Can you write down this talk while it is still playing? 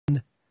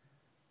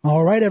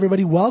All right,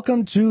 everybody.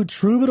 Welcome to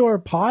Troubadour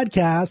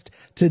Podcast.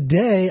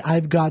 Today,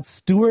 I've got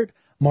Stewart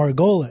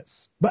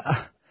Margolis. But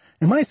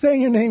am I saying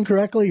your name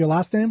correctly? Your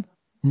last name?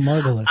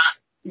 Margolis.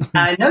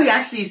 No,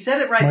 you said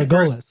it right Margolis.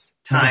 the first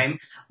time.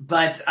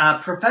 But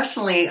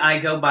professionally, I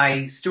go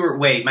by Stewart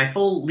Wade. My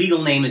full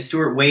legal name is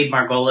Stewart Wade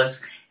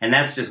Margolis, and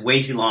that's just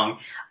way too long.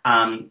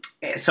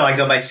 So I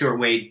go by Stewart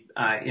Wade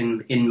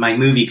in my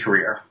movie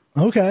career.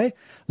 Okay.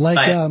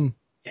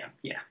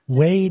 Yeah.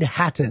 Wade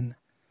Hatton.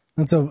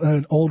 That's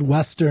an old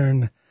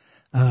Western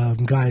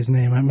guy's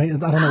name. I don't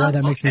know why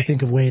that makes me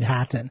think of Wade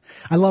Hatton.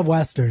 I love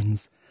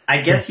Westerns.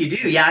 I guess you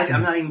do. Yeah,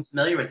 I'm not even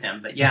familiar with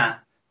him, but yeah.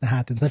 The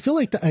Hattons. I feel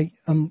like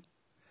I'm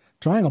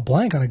drawing a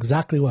blank on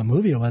exactly what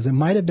movie it was. It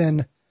might have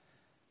been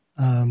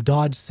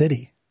Dodge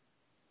City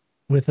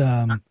with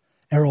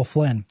Errol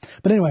Flynn.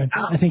 But anyway,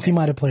 I think he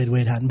might have played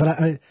Wade Hatton. But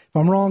if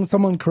I'm wrong,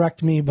 someone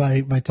correct me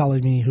by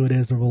telling me who it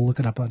is, or we'll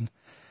look it up on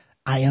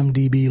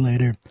IMDb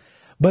later.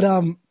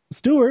 But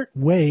Stewart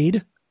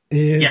Wade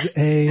is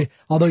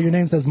although your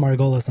name says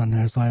Margolis on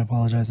there, so I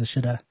apologize. I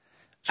should have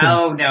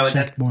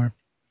checked more.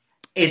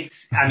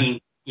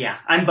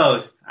 I'm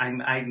both.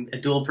 I'm a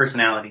dual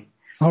personality.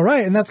 All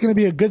right, and that's going to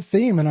be a good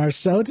theme in our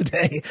show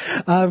today,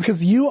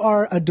 because you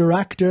are a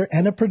director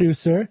and a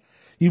producer.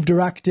 You've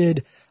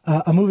directed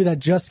a movie that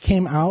just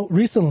came out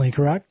recently,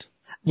 correct?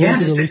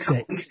 Just a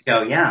couple weeks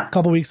ago, A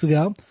couple weeks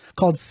ago,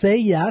 called Say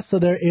Yes. So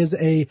there is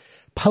a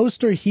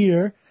poster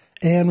here,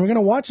 and we're going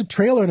to watch a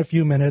trailer in a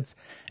few minutes.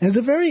 And it's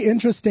a very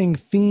interesting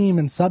theme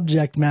and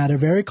subject matter,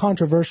 very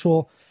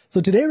controversial. So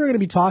today we're going to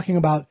be talking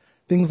about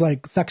things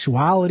like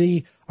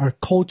sexuality, our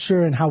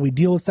culture, and how we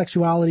deal with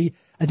sexuality.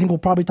 I think we'll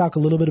probably talk a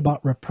little bit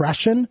about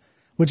repression,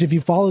 which if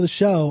you follow the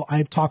show,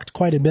 I've talked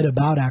quite a bit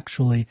about,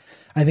 actually.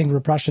 I think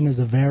repression is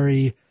a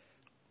very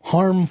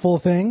harmful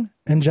thing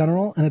in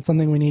general, and it's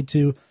something we need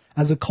to,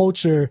 as a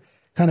culture,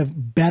 kind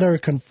of better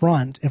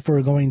confront if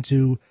we're going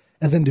to,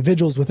 as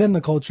individuals within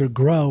the culture,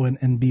 grow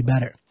and be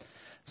better.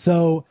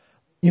 So,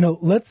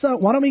 let's,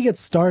 why don't we get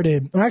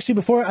started? Or actually,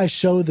 before I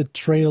show the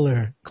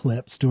trailer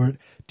clip, Stewart,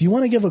 do you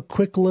want to give a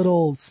quick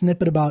little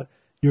snippet about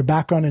your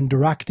background in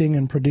directing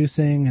and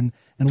producing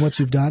and what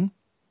you've done?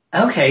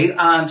 Okay,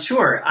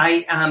 sure.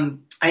 I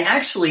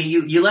actually,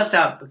 you left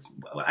out,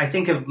 I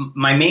think of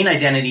my main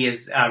identity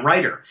as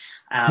writer.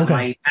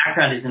 My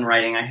background is in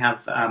writing. I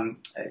have a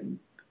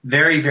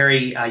very,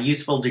 very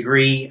useful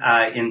degree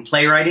in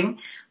playwriting,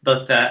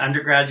 both the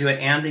undergraduate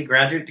and the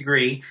graduate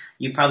degree.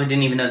 You probably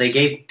didn't even know they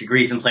gave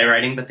degrees in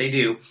playwriting, but they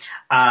do.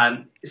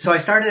 So I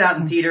started out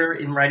in theater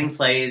in writing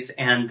plays,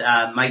 and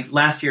my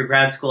last year of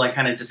grad school, I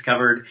kind of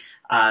discovered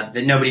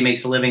that nobody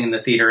makes a living in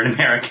the theater in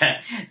America.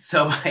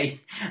 So I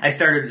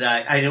started,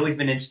 I'd always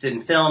been interested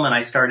in film, and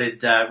I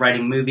started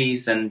writing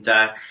movies. And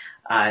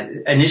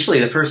initially,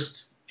 the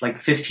first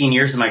 15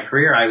 years of my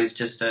career, I was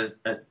just a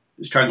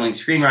struggling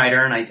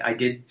screenwriter, and I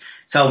did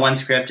sell one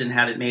script and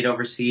had it made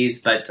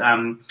overseas. But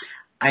oh,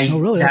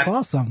 really? That's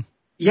awesome.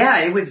 Yeah,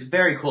 it was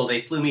very cool.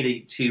 They flew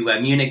me to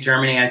Munich,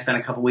 Germany. I spent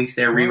a couple weeks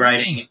there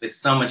rewriting. It was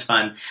so much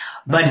fun.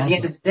 But at the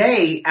end of the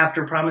day,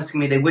 after promising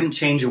me they wouldn't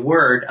change a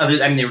word,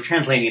 they were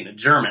translating it into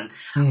German.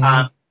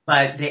 Mm-hmm.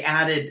 But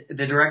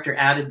the director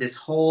added this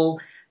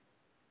whole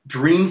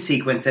dream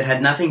sequence that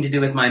had nothing to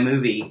do with my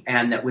movie,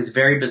 and that was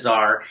very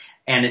bizarre.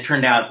 And it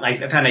turned out,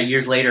 I found out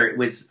years later, it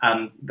was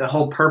the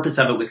whole purpose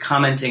of it was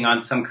commenting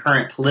on some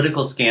current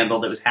political scandal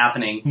that was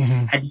happening.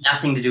 Mm-hmm. Had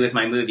nothing to do with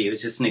my movie. It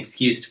was just an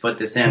excuse to put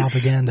this in.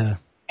 Propaganda.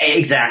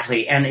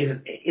 Exactly.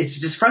 And it's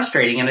just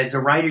frustrating. And as a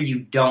writer, you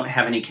don't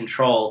have any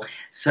control.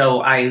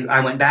 So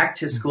I went back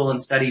to school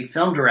and studied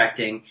film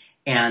directing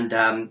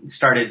and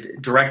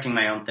started directing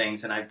my own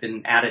things. And I've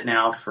been at it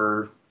now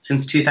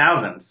since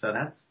 2000. So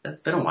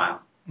that's been a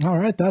while. All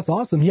right. That's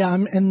awesome. Yeah.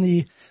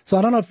 So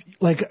I don't know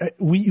if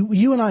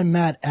you and I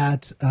met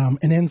at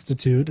an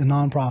institute, a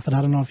nonprofit.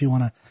 I don't know if you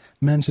want to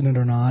mention it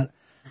or not.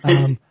 I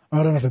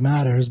don't know if it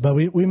matters, but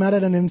we met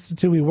at an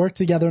institute. We worked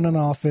together in an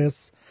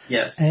office.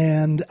 Yes.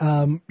 And,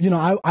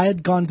 I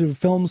had gone through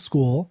film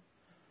school,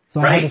 so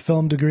I had a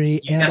film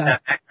degree. You got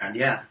that background,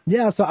 yeah.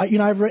 Yeah. So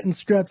I've written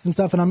scripts and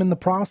stuff, and I'm in the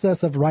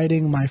process of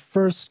writing my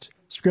first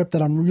script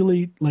that I'm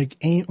really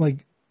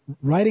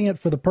writing it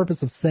for the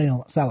purpose of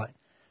selling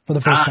for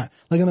the first time.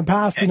 In the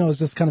past, it's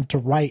just kind of to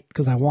write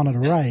because I wanted to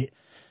write.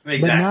 Exactly.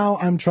 But now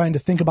I'm trying to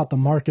think about the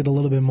market a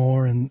little bit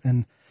more, and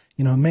it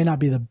may not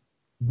be the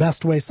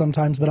best way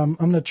sometimes, but I'm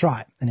going to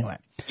try anyway.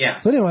 Yeah.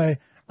 So anyway,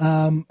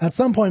 at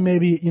some point,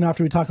 maybe,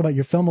 after we talk about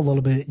your film a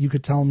little bit, you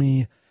could tell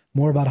me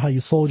more about how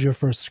you sold your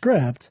first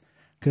script,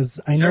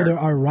 because I know there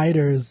are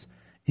writers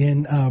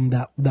in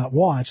that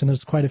watch, and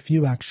there's quite a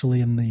few actually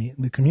in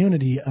the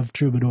community of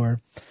Troubadour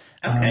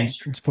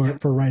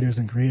for writers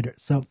and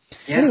creators. So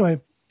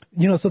anyway,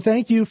 so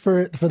thank you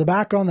for the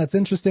background. That's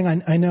interesting.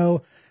 I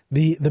know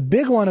the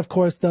big one, of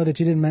course, though, that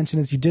you didn't mention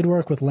is you did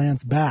work with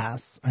Lance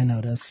Bass, I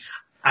noticed.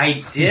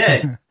 I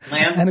did.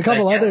 Lance, and a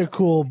couple other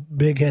cool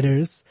big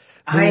hitters.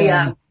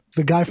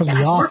 The guy from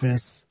The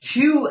Office.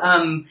 Two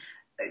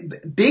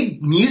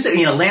big music,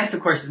 Lance,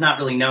 of course, is not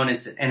really known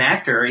as an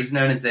actor. He's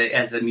known as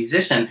a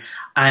musician.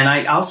 And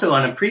I also,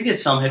 on a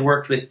previous film, had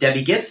worked with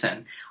Debbie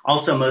Gibson,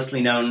 also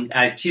mostly known,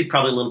 she's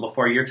probably a little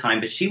before your time,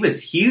 but she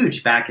was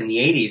huge back in the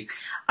 80s,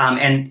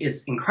 and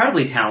is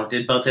incredibly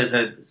talented, both as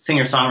a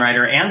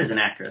singer-songwriter and as an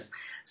actress.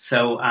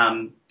 So,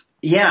 I've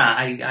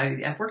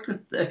worked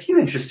with a few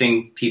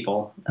interesting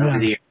people over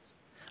the years.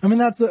 I mean,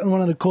 that's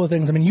one of the cool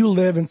things. I mean, you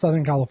live in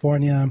Southern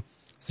California,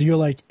 so you're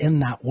like in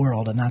that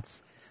world, and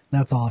that's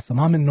awesome.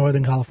 I'm in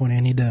Northern California. I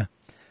need to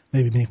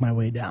maybe make my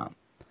way down.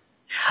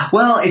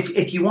 Well,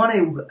 if you want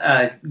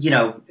to,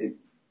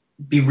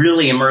 be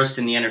really immersed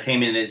in the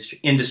entertainment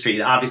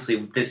industry, obviously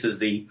this is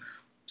the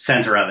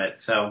center of it.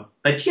 So,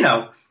 but you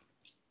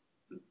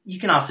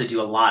can also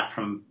do a lot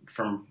from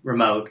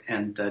remote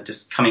and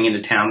just coming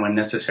into town when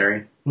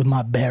necessary. With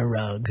my bear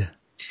rug.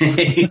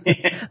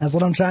 That's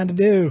what I'm trying to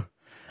do.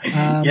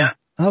 Yeah.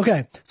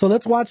 Okay, so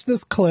let's watch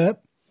this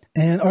clip,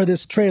 or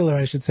this trailer,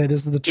 I should say.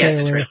 This is the trailer. Yeah,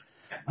 it's a trailer.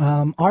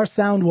 Our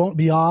sound won't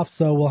be off,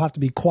 so we'll have to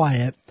be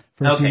quiet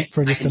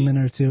for just a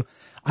minute or two.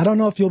 I don't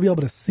know if you'll be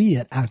able to see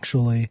it,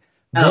 actually.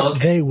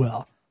 They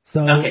will.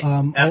 So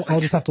I'll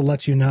just have to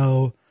let you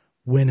know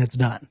when it's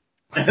done.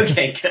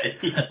 Okay, good.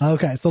 Yes.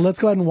 Okay, so let's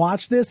go ahead and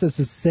watch this. This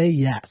is Say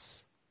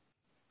Yes.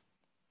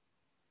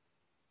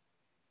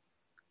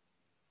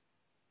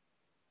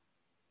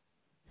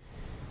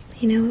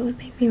 It would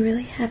make me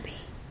really happy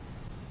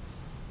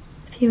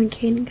if you and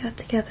Kaden got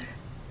together.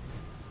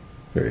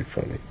 Very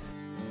funny.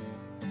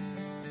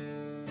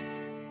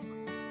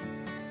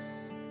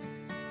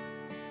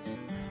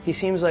 He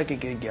seems like a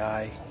good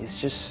guy.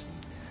 He's just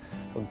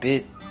a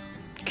bit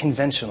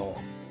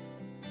conventional.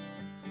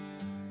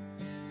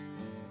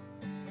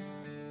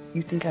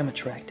 You think I'm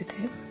attracted to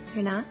him?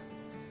 You're not?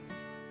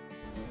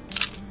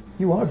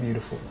 You are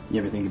beautiful.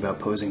 You ever think about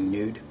posing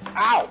nude?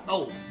 Ow!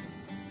 Oh!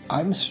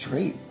 I'm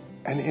straight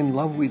and in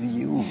love with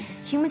you.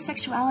 Human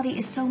sexuality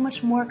is so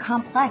much more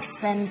complex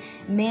than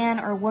man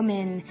or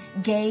woman,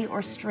 gay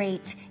or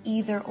straight,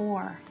 either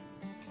or.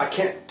 I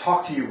can't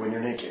talk to you when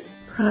you're naked.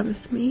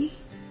 Promise me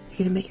you're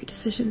gonna make your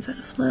decisions out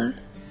of love,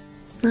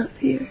 not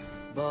fear.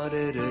 But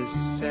it is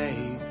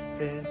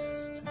safest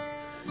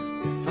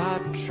if I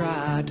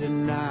try to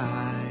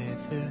deny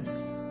this,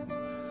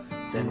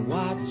 then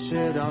watch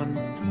it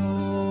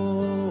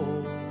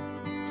unfold,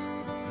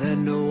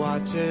 then to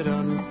watch it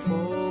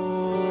unfold.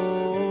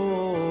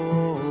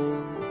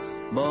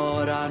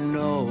 But I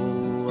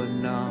know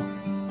enough,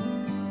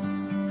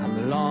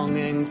 I'm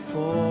longing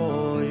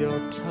for your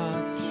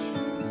touch,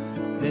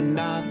 and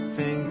I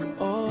think,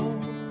 oh,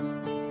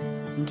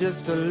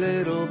 just a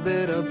little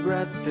bit of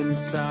breath and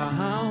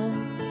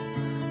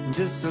sound,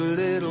 just a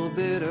little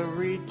bit of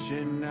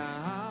reaching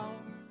out.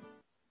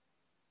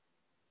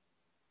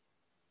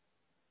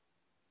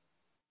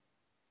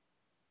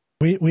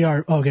 We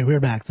are okay. We're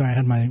back. Sorry, I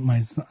had my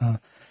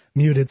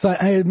muted. So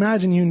I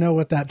imagine you know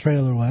what that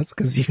trailer was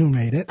because you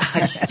made it.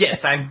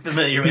 Yes, I'm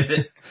familiar with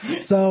it.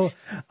 So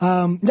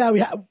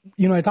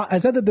I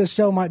said that this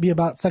show might be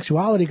about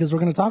sexuality because we're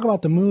going to talk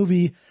about the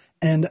movie,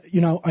 and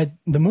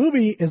the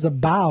movie is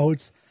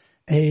about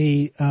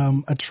a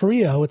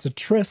trio. It's a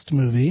tryst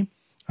movie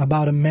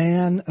about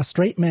a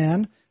straight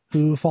man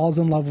who falls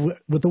in love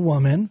with a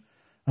woman,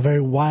 a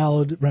very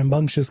wild,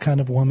 rambunctious kind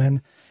of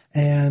woman.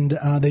 And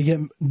they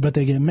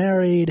get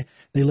married,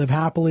 they live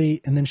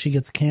happily, and then she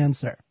gets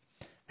cancer.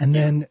 And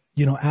then,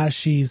 as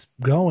she's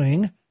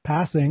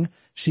passing,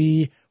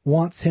 she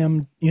wants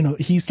him,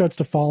 he starts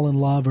to fall in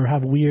love or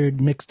have weird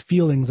mixed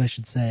feelings, I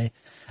should say,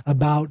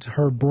 about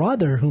her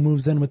brother who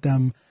moves in with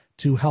them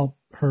to help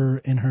her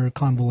in her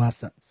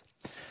convalescence.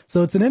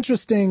 So it's an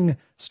interesting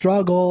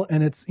struggle,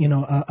 and it's,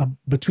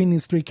 between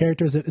these three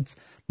characters. It's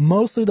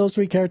mostly those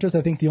three characters.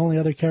 I think the only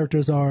other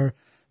characters are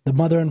the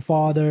mother and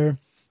father.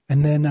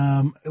 And then,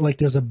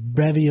 there's a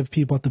bevy of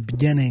people at the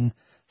beginning,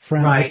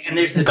 friends, right? And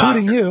there's the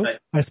including doctor, you.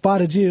 But... I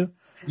spotted you.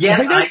 Yeah,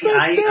 I'm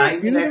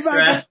an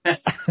extra.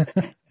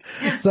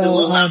 So,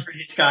 little Alfred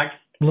Hitchcock.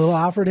 Little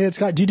Alfred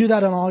Hitchcock. Do you do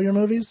that in all your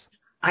movies?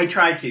 I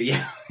try to,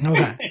 yeah.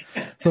 Okay.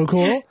 So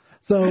cool.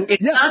 So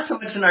it's not so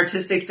much an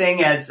artistic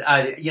thing as,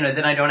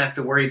 then I don't have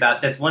to worry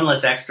about, that's one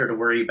less extra to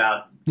worry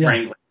about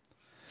wrangling.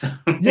 So.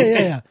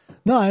 Yeah.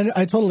 No,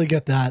 I totally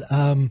get that.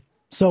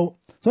 So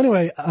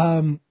anyway,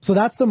 so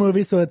that's the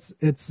movie. So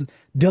it's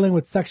dealing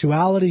with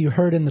sexuality. You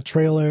heard in the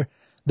trailer,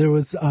 there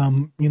was,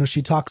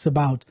 she talks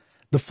about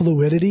the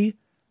fluidity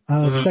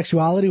of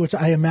sexuality, which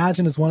I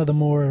imagine is one of the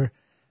more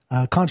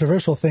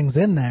controversial things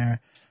in there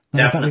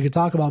that I thought we could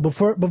talk about.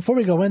 Before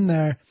we go in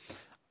there,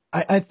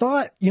 I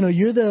thought,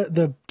 you're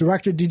the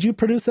director. Did you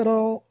produce it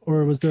all,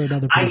 or was there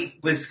another person? I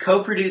was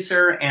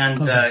co-producer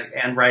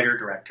and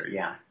writer-director,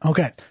 yeah.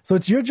 Okay. So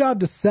it's your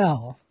job to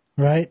sell,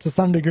 right, to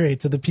some degree,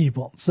 to the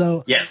people.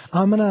 So yes.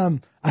 I'm going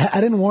to,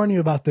 I didn't warn you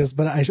about this,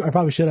 but I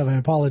probably should have. I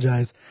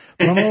apologize.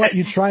 But I'm going to let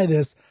you try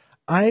this.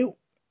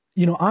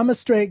 I'm a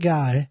straight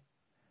guy.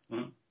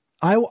 Mm-hmm.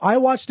 I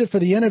watched it for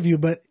the interview,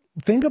 but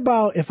think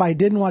about if I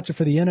didn't watch it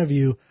for the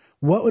interview,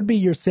 what would be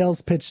your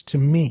sales pitch to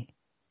me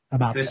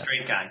about this? The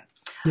straight guy.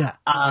 Yeah.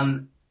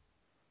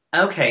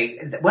 Okay.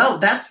 Well,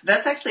 that's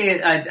actually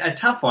a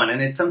tough one,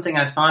 and it's something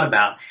I've thought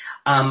about.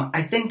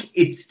 I think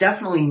it's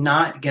definitely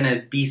not going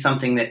to be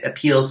something that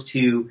appeals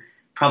to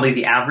probably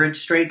the average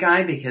straight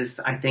guy, because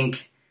I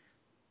think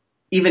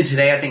even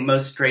today, I think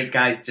most straight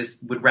guys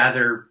just would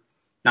rather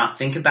not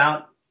think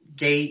about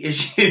gay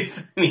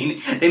issues. I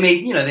mean, they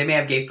may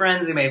have gay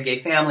friends, they may have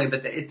gay family,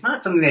 but it's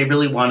not something they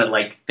really want to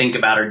like think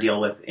about or deal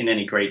with in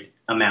any great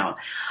amount.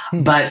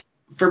 But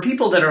for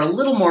people that are a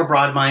little more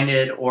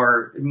broad-minded,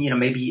 or,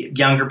 maybe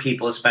younger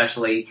people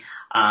especially,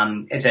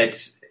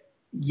 that,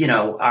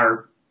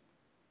 are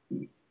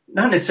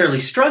not necessarily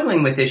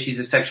struggling with issues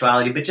of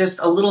sexuality, but just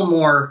a little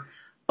more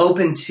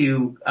open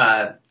to,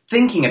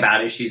 thinking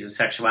about issues of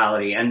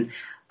sexuality, and,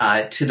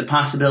 to the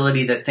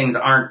possibility that things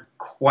aren't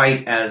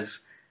quite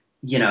as,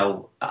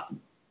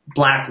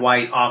 black,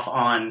 white, off,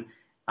 on,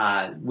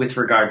 with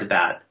regard to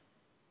that.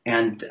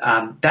 And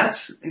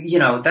that's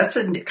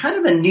a kind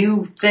of a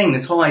new thing,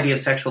 this whole idea of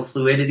sexual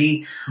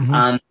fluidity.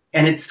 And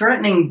it's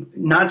threatening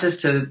not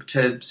just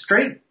to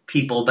straight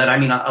people, but I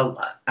mean,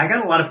 I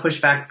got a lot of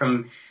pushback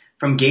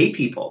from gay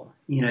people.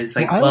 It's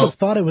like, I would have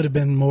thought it would have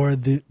been more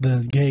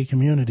the gay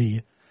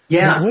community.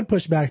 Yeah. That would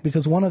push back,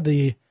 because one of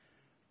the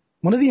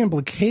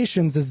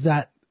implications is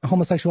that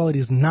homosexuality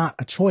is not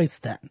a choice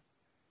then.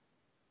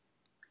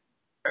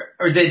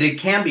 Or that it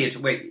can be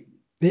wait.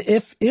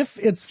 If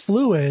it's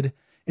fluid,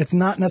 it's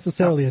not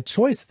necessarily a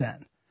choice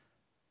then.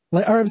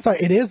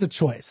 It is a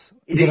choice.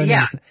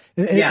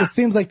 It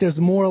seems like there's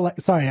more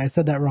like, sorry, I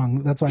said that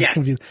wrong. That's why I was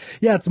confused.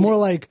 Yeah, it's more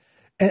like,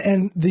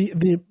 and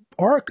the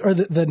arc or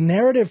the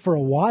narrative for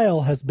a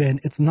while has been,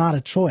 it's not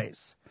a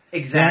choice.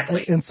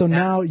 Exactly. And so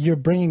now you're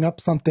bringing up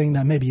something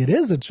that maybe it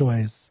is a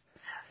choice.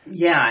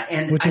 Yeah,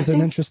 and which is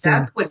an interesting.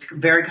 That's what's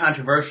very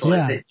controversial.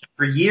 Is that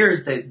for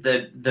years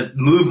the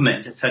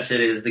movement, such as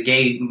it is, the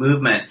gay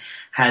movement,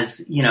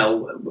 has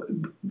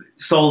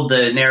sold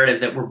the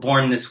narrative that we're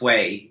born this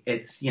way.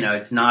 It's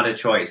it's not a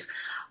choice.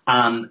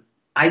 I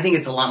think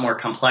it's a lot more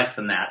complex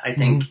than that. I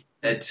think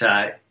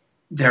that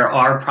there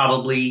are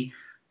probably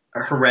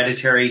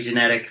hereditary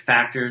genetic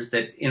factors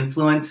that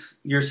influence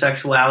your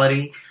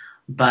sexuality.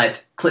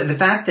 But the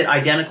fact that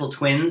identical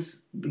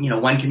twins,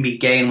 one can be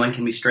gay and one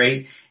can be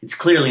straight, it's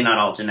clearly not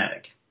all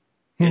genetic.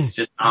 It's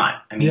just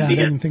not. I mean,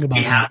 because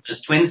we have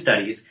those twin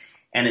studies,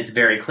 and it's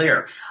very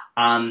clear.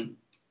 But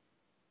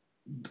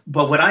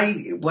what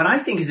I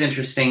think is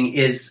interesting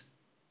is,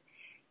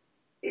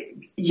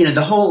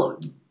 the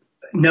whole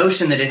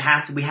notion that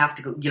we have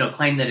to,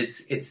 claim that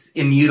it's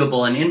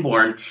immutable and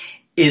inborn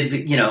is,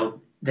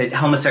 that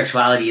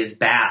homosexuality is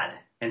bad.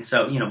 And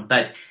so,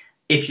 but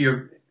if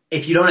you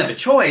don't have a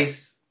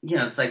choice,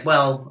 it's like,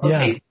 well,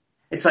 okay. Yeah.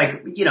 It's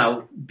like,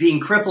 being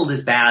crippled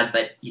is bad,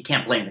 but you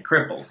can't blame the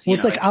cripples. Well,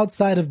 it's like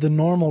outside of the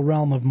normal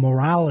realm of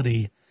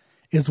morality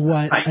is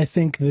what I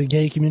think the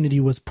gay community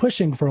was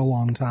pushing for a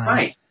long time.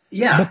 Right.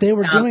 Yeah. But they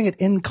were doing it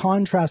in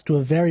contrast to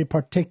a very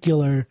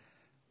particular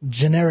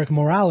generic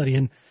morality.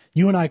 And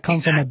you and I come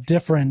from a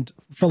different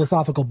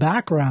philosophical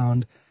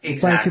background. Exactly.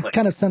 So I could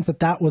kind of sense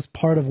that was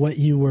part of what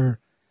you were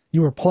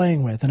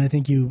playing with. And I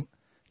think you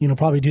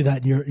probably do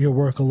that in your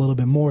work a little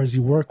bit more, as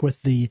you work with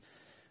a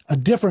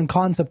different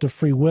concept of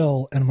free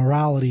will and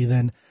morality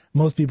than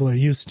most people are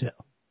used to.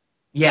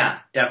 Yeah,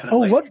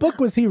 definitely. Oh, what book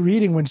was he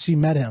reading when she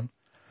met him?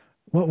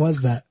 What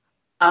was that?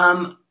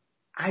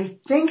 I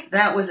think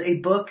that was a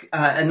book,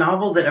 a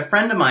novel that a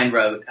friend of mine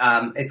wrote.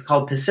 It's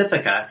called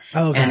Pacifica.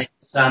 Oh, okay. And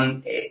it's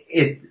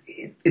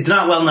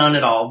not well known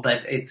at all,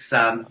 but it's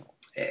kind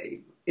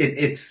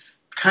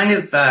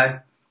of,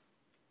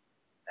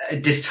 a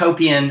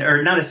dystopian,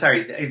 or not, it's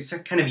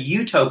kind of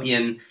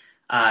utopian.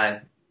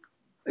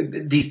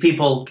 These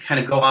people kind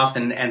of go off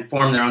and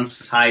form their own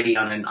society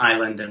on an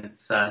island, and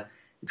it's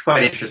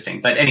quite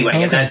interesting. But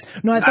anyway, okay.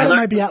 I thought it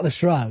might be Atlas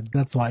Shrugged.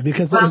 That's why,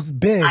 because it was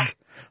big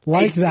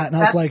that, and I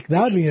was like,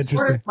 that would be interesting.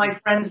 Sort of my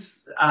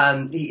friend's,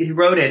 he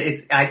wrote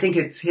it. I think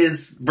it's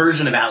his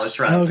version of Atlas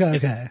Shrugged.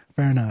 Okay,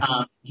 fair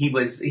enough.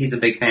 He's a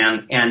big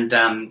fan, and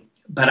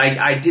but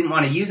I didn't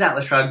want to use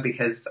Atlas Shrugged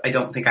because I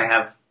don't think I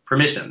have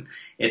permission.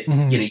 It's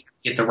you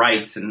get the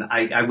rights, and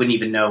I wouldn't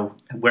even know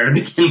where to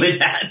begin with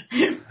that.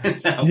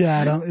 So, yeah,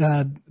 I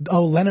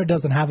don't. Leonard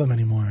doesn't have them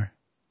anymore.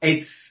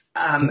 It's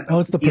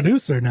it's the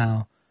producer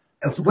now.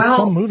 It's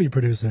some movie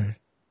producer.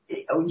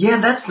 Yeah,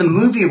 that's the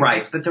movie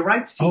rights, but the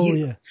rights to you.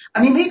 Yeah.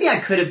 I mean, maybe I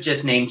could have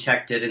just name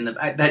checked it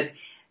but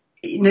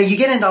you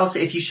get into also,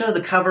 if you show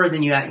the cover,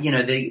 then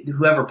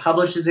whoever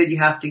publishes it, you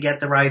have to get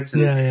the rights.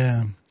 And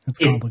yeah. It's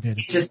complicated.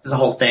 It just is a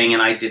whole thing,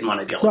 and I didn't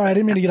want to deal with it. Sorry, I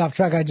didn't mean to get off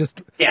track.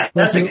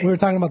 That's okay. We were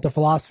talking about the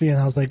philosophy, and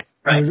I was like,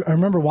 I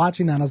remember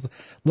watching that, and I was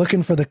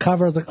looking for the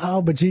cover. I was like,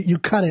 oh, but you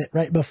cut it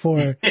right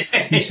before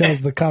he shows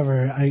the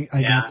cover. I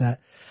got that.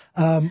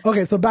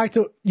 Okay, so back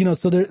to,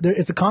 so there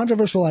it's a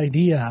controversial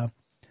idea,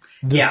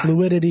 the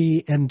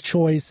fluidity and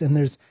choice, and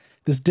there's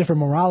this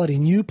different morality,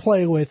 and you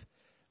play with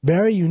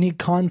very unique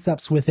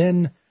concepts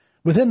within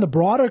the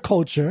broader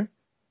culture,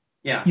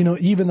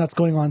 even that's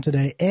going on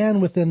today,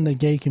 and within the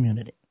gay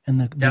community. in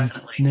the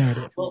Definitely.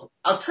 narrative. Well,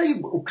 I'll tell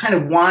you kind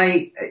of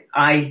why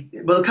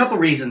a couple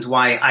reasons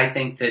why I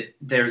think that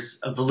there's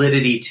a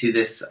validity to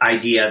this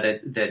idea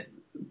that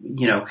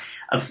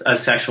of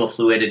sexual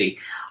fluidity.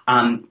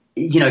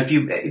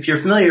 If you're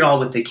familiar at all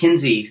with the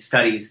Kinsey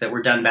studies that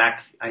were done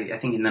back, I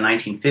think in the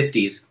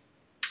 1950s,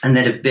 and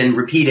that have been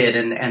repeated,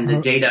 and the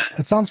data.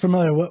 It sounds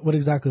familiar. What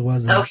exactly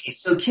was it? Okay,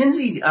 so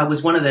Kinsey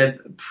was one of the,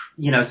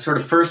 sort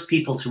of first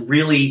people to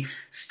really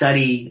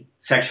study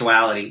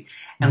sexuality.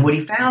 And what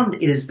he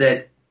found is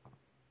that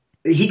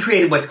he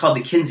created what's called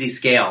the Kinsey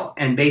scale.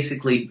 And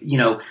basically,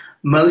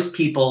 most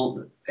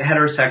people,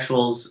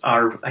 heterosexuals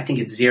are, I think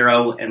it's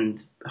 0, and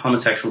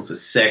homosexuals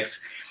is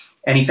 6.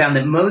 And he found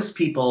that most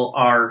people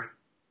are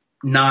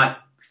not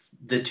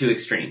the two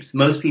extremes.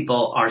 Most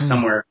people are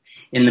somewhere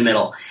in the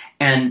middle.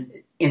 And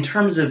in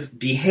terms of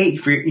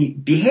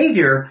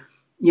behavior,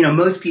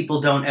 most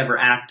people don't ever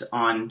act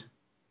on,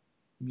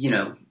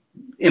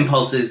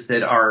 impulses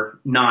that are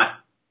not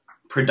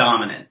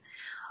predominant.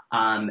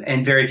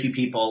 And very few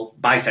people,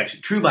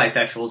 true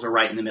bisexuals are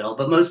right in the middle,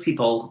 but most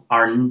people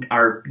are,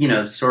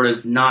 sort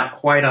of not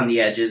quite on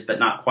the edges, but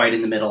not quite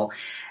in the middle.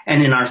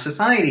 And in our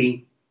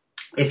society,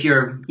 if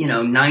you're,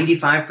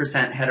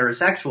 95%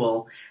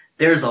 heterosexual,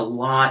 there's a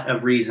lot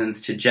of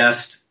reasons to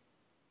just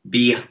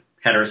be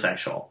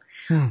heterosexual.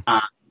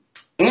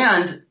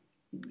 And,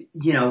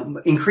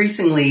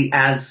 increasingly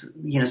as,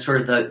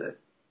 sort of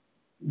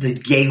the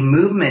gay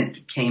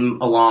movement came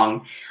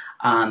along,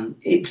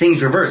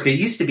 things reversed. It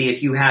used to be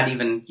if you had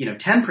even,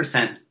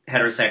 10%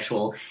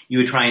 heterosexual, you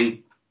would try and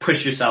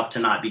push yourself to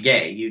not be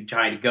gay. You'd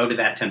try to go to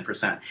that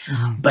 10%.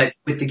 But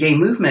with the gay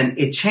movement,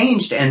 it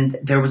changed, and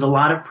there was a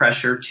lot of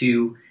pressure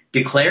to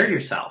declare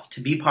yourself,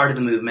 to be part of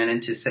the movement,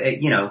 and to say,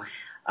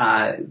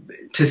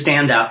 to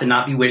stand up and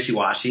not be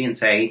wishy-washy and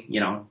say,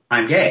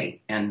 I'm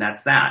gay, and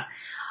that's that.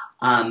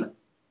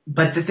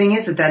 But the thing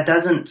is that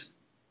doesn't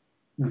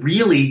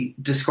really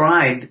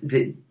describe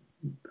the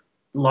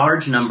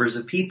large numbers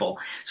of people.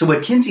 So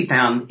what Kinsey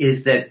found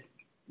is that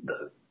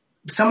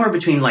somewhere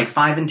between like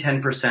 5 and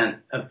 10%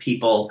 of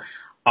people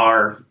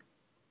are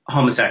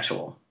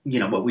homosexual,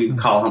 what we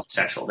call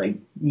homosexual. They,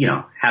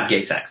 have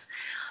gay sex,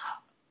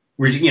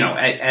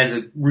 as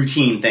a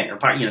routine thing, or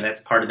part,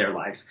 that's part of their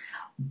lives.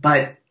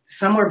 But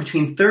somewhere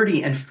between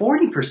 30 and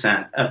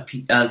 40%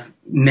 of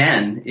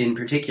men in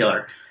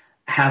particular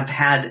have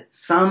had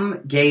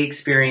some gay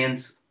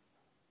experience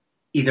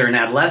either in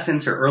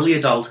adolescence or early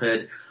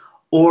adulthood,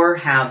 or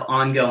have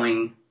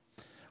ongoing.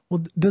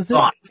 Well, is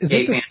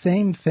it the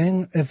same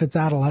thing if it's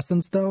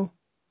adolescence though?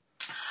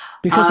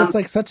 Because it's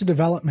like such a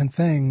development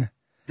thing.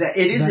 It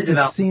is a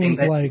development thing. It seems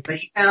thing, like, but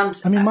he found,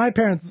 my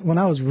parents, when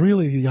I was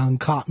really young,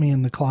 caught me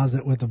in the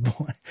closet with a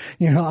boy,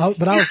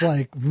 but I was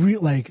like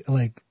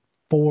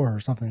 4 or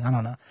something. I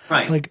don't know.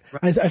 Right.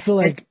 I feel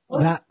like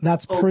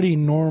that's pretty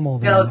normal.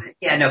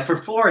 For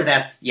 4,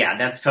 that's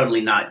totally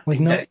not. We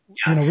didn't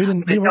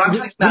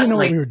know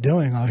what we were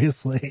doing,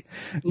 obviously.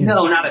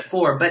 No, not at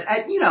 4, but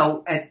at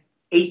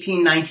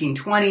 18, 19,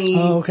 20.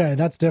 Oh, okay.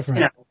 That's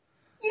different.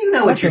 You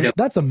know what you're doing.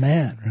 That's a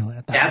man, really,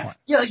 at that point.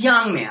 That's a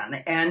young man.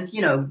 And,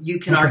 you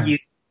can argue.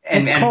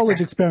 It's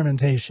college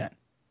experimentation.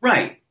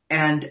 Right.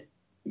 And,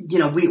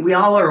 we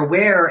all are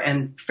aware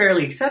and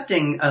fairly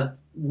accepting of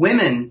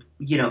women,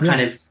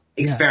 kind of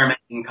experimenting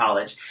in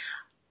college.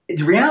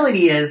 The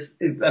reality is,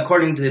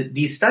 according to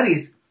these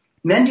studies,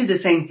 men do the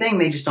same thing.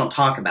 They just don't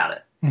talk about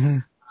it.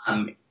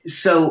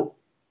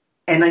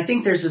 And I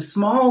think there's a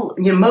small,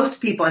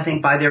 most people, I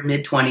think by their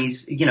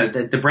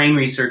mid-20s, the brain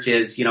research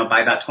is,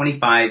 by about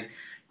 25,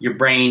 your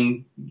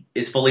brain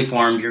is fully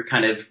formed. You're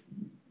kind of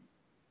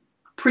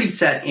pretty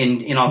set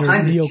in all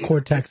kinds of things. Your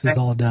neocortex is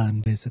all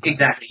done, basically.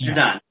 Exactly. You're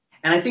done.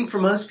 And I think for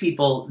most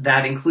people,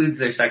 that includes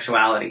their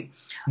sexuality.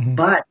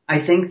 But I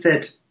think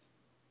that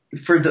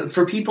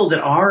for people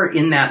that are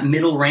in that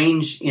middle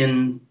range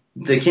in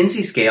the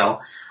Kinsey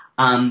scale,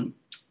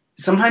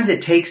 sometimes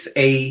it takes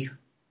a,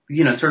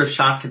 sort of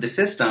shock to the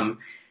system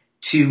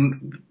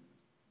to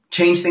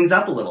change things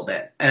up a little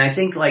bit. And I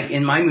think like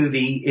in my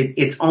movie,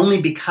 it's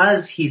only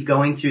because he's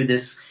going through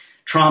this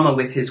trauma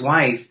with his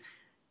wife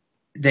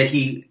that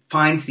he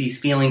finds these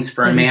feelings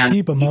for a man.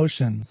 Deep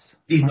emotions.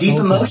 These deep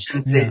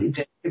emotions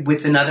that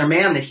with another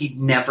man that he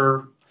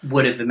never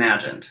would have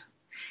imagined.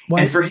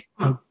 Well, and for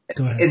him,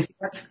 go ahead.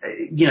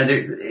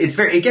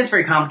 It gets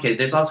very complicated.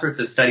 There's all sorts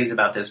of studies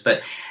about this,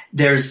 but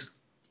there's,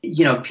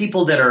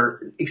 people that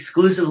are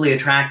exclusively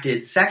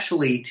attracted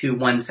sexually to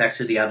one sex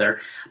or the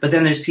other, but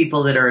then there's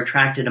people that are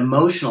attracted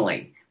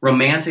emotionally,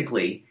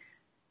 romantically.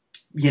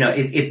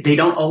 They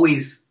don't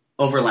always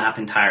overlap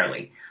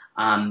entirely.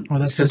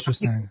 That's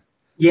interesting.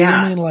 Yeah.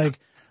 So you mean like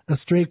a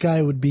straight guy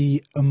would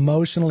be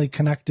emotionally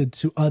connected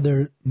to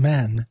other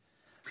men,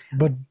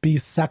 but be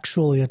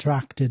sexually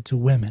attracted to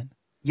women?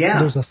 Yeah. So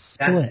there's a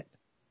split.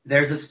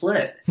 There's a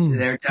split.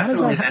 There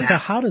definitely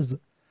how does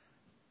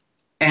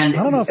and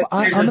I don't know if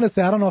I'm going to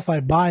say, I don't know if I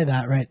buy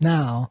that right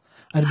now.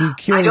 I'd be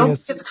curious. I don't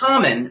think it's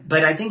common,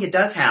 but I think it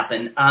does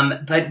happen.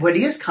 But what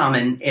is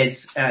common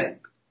is,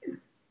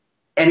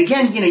 and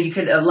again, you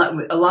could, a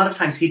lot of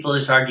times people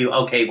just argue,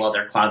 okay, well,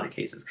 they're closet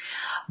cases,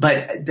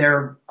 but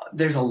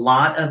there's a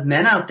lot of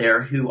men out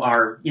there who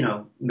are,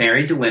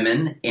 married to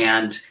women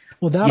and,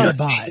 well, that I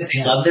buy. That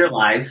they love their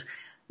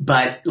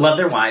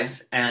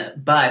lives,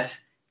 but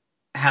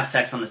have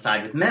sex on the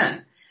side with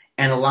men.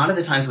 And a lot of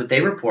the times what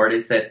they report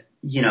is that,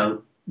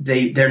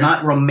 they're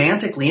not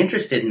romantically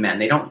interested in men.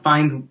 They don't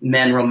find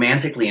men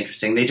romantically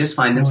interesting. They just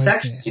find them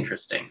sexually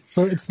interesting.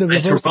 So it's the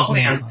reverse of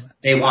romance.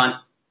 They want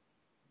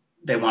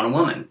a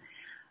woman.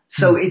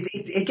 So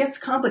it gets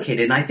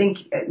complicated. And I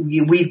think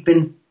we've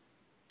been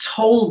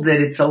told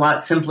that it's a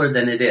lot simpler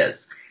than it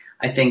is.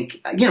 I think,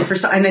 and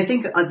I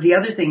think the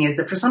other thing is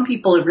that for some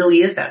people it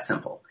really is that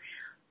simple,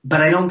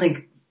 but I don't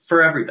think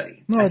for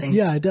everybody. No,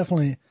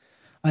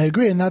 I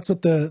agree. And that's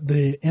what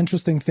the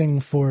interesting thing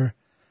for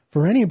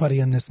anybody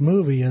in this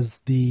movie is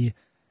the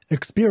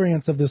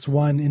experience of this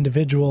one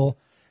individual.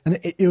 And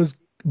it was,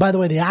 by the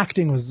way, the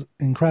acting was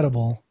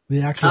incredible.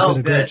 The actors did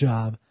a great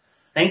job.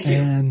 Thank you.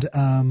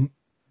 And,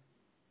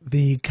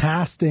 the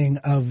casting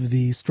of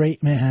the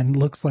straight man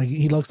looks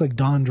like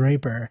Don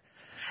Draper.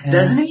 And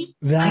doesn't he?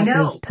 That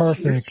is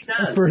perfect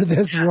for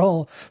this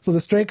role. So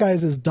the straight guy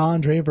is Don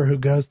Draper, who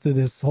goes through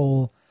this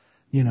whole,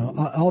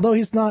 although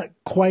he's not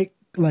quite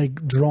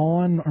like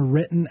drawn or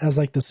written as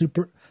like the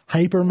super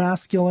hyper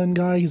masculine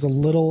guy, he's a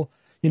little,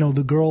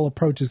 the girl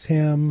approaches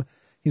him.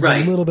 He's a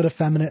little bit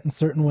effeminate in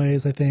certain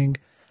ways, I think.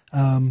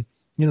 So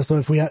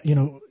if we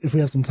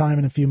have some time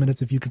in a few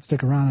minutes, if you could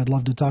stick around, I'd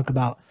love to talk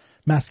about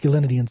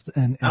masculinity and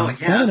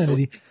femininity.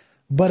 Absolutely.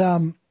 But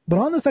on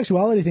the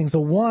sexuality thing, so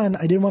one,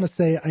 I did want to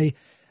say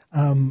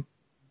the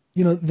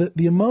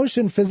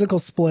emotion physical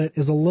split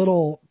is a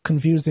little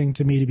confusing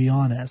to me, to be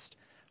honest.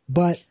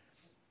 But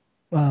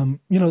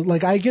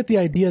like I get the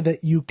idea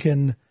that you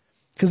can,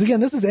 because again,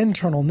 this is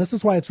internal, and this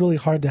is why it's really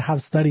hard to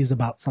have studies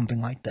about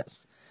something like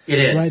this. It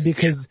is, right?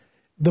 Because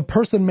the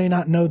person may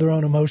not know their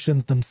own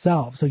emotions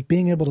themselves. So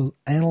being able to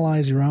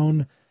analyze your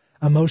own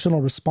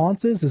emotional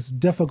responses is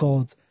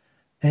difficult.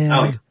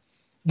 And,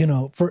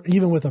 for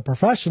even with a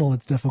professional,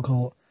 it's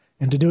difficult.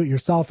 And to do it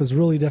yourself is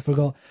really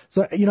difficult.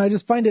 So, I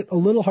just find it a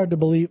little hard to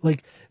believe.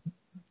 Like,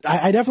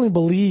 I definitely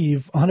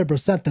believe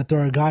 100% that there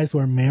are guys who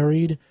are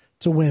married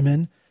to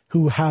women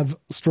who have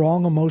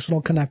strong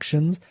emotional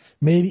connections,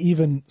 maybe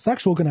even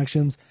sexual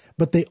connections,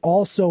 but they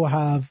also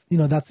have,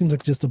 that seems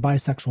like just a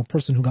bisexual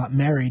person who got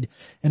married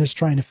and is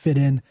trying to fit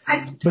in.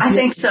 I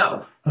think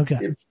so.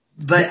 Okay.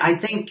 But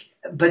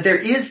there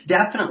is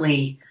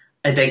definitely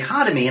a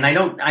dichotomy, and I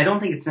don't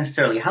think it's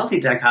necessarily a healthy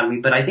dichotomy,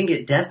 but I think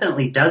it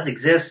definitely does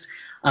exist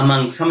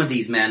among some of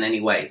these men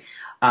anyway,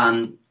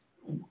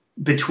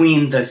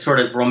 between the sort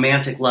of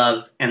romantic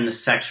love and the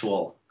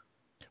sexual.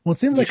 Well, it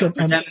seems like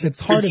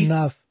it's hard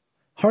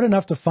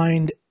enough to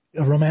find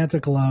a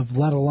romantic love,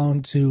 let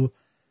alone to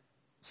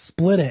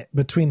split it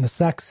between the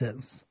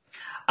sexes.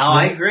 Oh,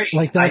 right? I agree.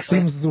 Like that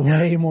seems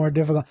way more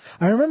difficult.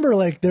 I remember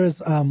like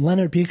there's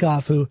Leonard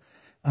Peikoff who,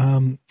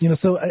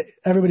 so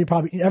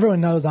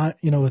everyone knows,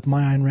 with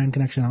my Ayn Rand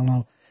connection, I don't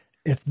know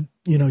if,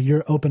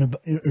 you're open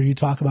or you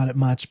talk about it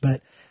much,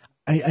 but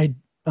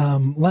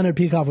Leonard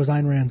Peikoff was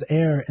Ayn Rand's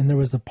heir, and there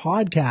was a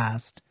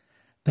podcast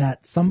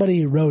that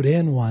somebody wrote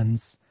in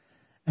once.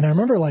 And I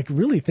remember like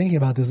really thinking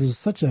about this. It was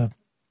such a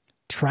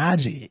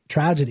tragedy,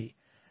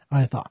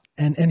 I thought.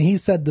 And he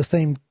said the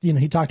same,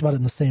 he talked about it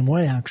in the same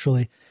way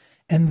actually.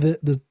 And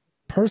the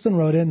person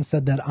wrote in and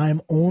said that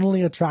I'm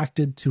only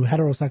attracted to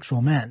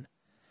heterosexual men.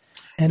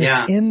 And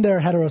it's in their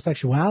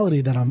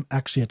heterosexuality that I'm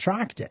actually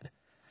attracted.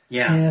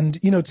 Yeah. And,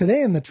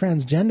 today in the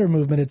transgender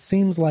movement, it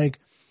seems like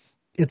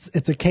it's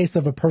a case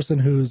of a person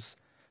who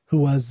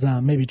was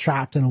maybe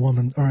trapped in a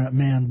woman or a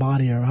man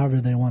body, or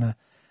however they want to,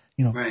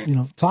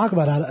 talk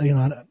about it.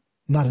 I'm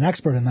not an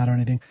expert in that or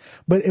anything,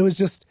 but it was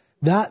just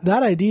that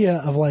idea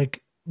of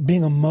like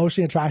being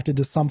emotionally attracted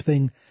to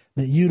something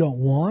that you don't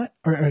want,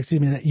 or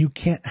excuse me, that you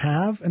can't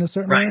have in a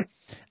certain way.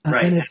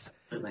 And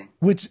it's,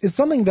 which is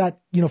something that,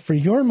 for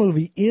your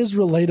movie is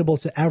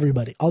relatable to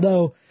everybody,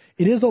 although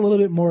it is a little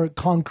bit more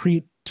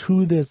concrete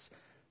to this,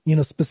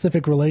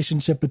 specific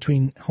relationship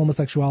between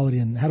homosexuality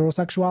and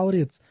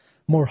heterosexuality. It's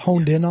more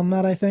honed in on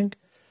that, I think.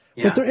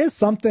 Yeah. But there is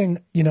something,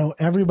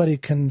 everybody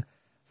can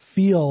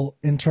feel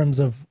in terms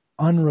of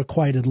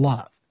unrequited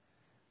love.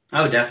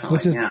 Oh, definitely.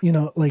 Which is,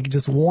 like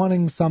just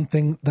wanting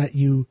something that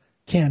you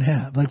can't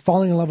have, like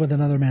falling in love with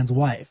another man's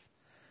wife,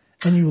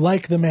 and you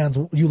like the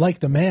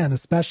man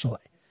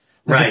especially.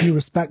 Like if you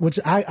respect, which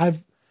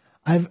I've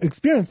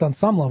experienced on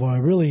some level. I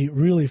really,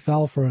 really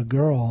fell for a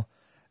girl,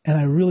 and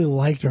I really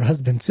liked her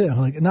husband too.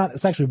 Like not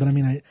sexually, but I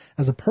mean,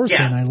 as a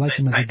person, I liked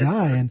him as a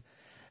guy, and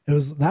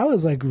that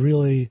was like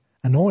really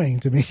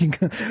annoying to me,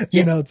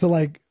 to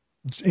like,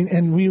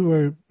 and we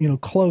were,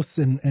 close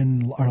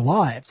in our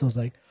lives. So it was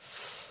like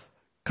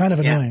kind of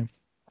annoying.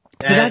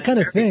 So that kind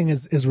of thing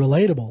is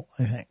relatable,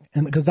 I think.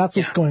 And because that's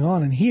what's going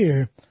on in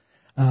here.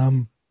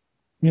 The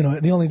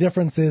only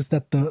difference is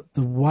that the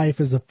wife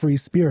is a free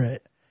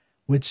spirit,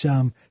 which,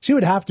 she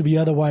would have to be,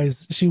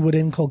 otherwise she would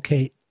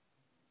inculcate,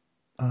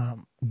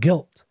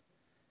 guilt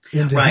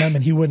into him,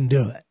 and he wouldn't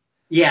do it.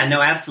 Yeah,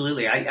 no,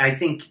 absolutely. I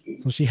think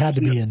so. She had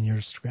to be in your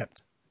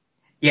script.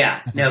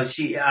 Yeah, no,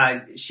 she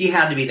had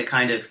to be the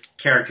kind of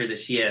character that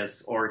she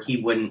is, or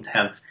he wouldn't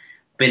have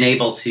been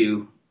able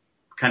to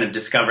kind of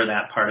discover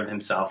that part of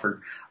himself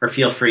or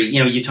feel free.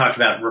 You know, you talked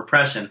about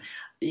repression.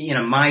 You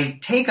know, my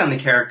take on the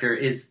character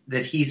is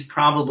that he's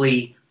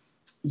probably,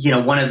 you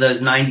know, one of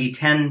those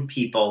 90-10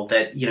 people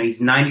that, you know,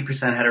 he's 90%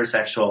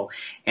 heterosexual,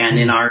 and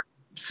in our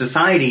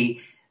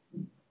society,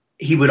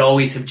 he would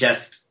always have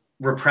just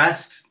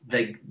repressed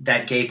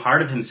that gay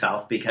part of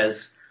himself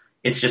because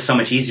it's just so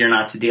much easier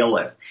not to deal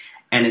with.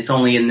 And it's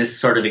only in this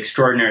sort of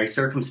extraordinary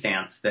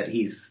circumstance that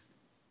he's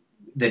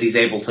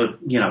able to,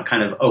 you know,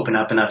 kind of open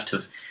up enough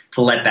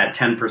to let that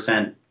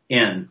 10%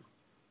 in.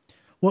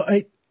 Well,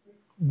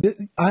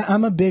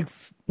 I'm a big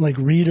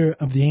reader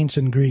of the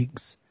ancient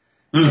Greeks,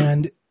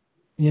 and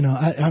you know,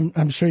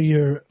 I'm sure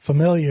you're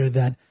familiar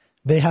that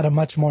they had a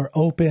much more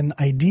open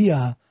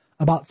idea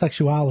about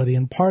sexuality,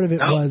 and part of it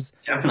was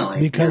definitely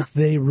because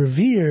they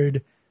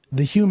revered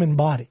the human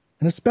body,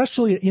 and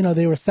especially, you know,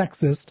 they were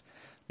sexist,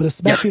 but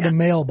especially the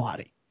male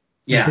body.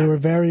 Yeah, they were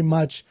very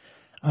much,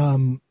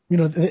 you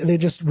know, they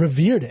just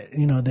revered it.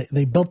 You know,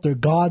 they built their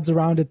gods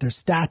around it, their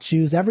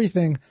statues,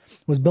 everything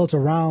was built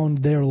around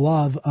their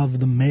love of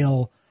the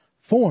male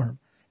form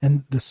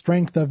and the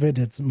strength of it,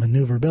 its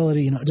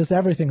maneuverability, you know, just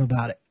everything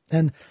about it.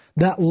 And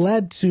that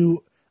led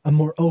to a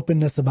more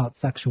openness about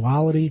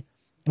sexuality.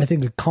 I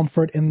think a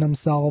comfort in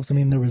themselves. I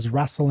mean, there was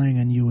wrestling,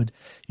 and you would,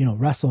 you know,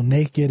 wrestle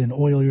naked and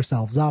oil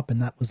yourselves up,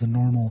 and that was a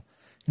normal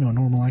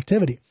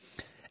activity.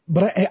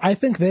 But I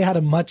think they had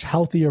a much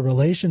healthier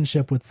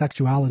relationship with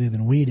sexuality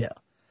than we do.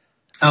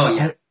 Oh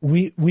yeah.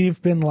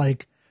 We've been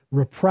like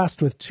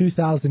repressed with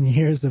 2,000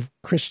 years of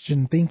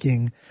Christian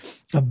thinking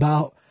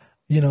about,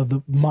 you know,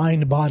 the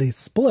mind-body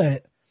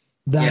split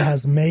that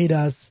has made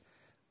us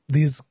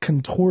these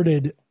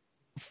contorted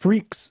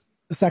freaks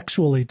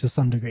sexually to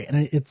some degree.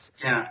 And it's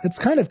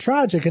kind of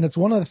tragic. And it's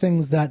one of the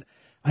things that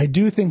I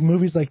do think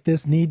movies like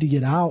this need to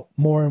get out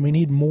more. And we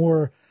need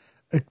more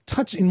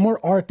more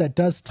art that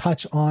does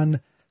touch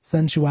on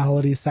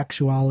sensuality,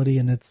 sexuality.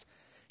 And it's,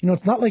 you know,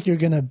 it's not like you're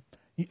going to,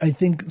 I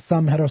think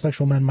some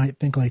heterosexual men might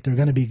think like they're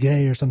going to be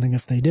gay or something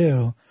if they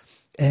do.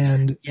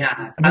 And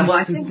yeah, I mean, well,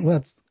 I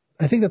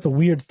think that's a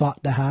weird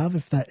thought to have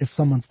if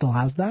someone still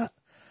has that.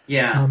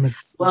 Yeah.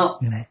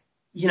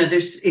 You know,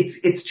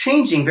 it's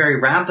changing very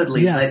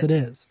rapidly. Yes, it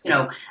is. You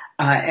know,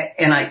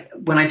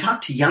 when I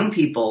talk to young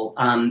people,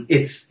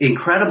 it's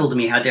incredible to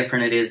me how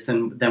different it is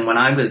than when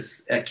I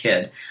was a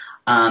kid.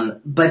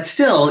 But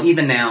still,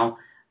 even now,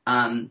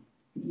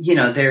 you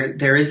know,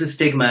 there is a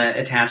stigma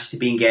attached to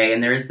being gay,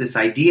 and there is this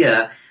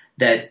idea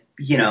that,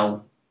 you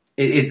know,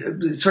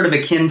 it's sort of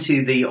akin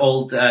to the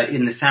old,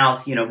 in the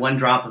South, you know, one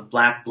drop of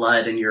black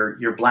blood and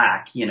you're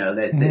black, you know,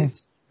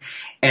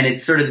 and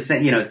it's sort of the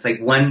same, you know, it's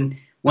like one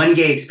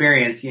gay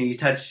experience, you know, you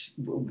touch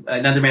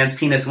another man's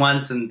penis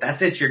once and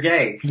that's it, you're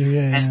gay.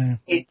 And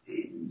it,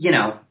 you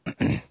know,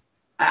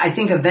 I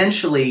think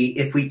eventually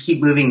if we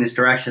keep moving this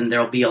direction,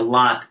 there'll be a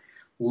lot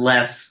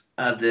less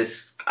of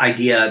this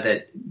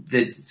idea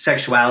that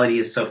sexuality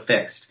is so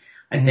fixed.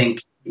 I think,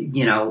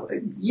 you know,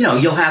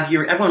 you'll have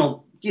everyone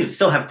will, you know,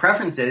 still have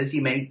preferences.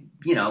 You may,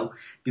 you know,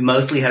 be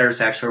mostly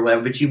heterosexual or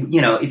whatever, but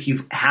you know, if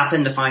you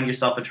happen to find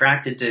yourself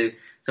attracted to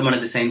someone of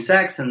the same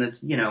sex, and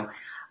that's, you know,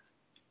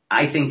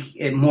 I think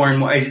more and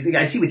more, I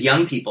see with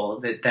young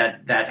people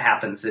that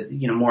happens, that,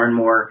 you know, more and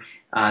more,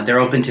 they're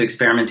open to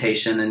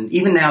experimentation. And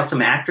even now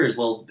some actors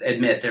will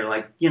admit, they're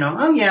like, you know,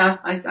 oh yeah,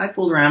 I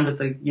fooled around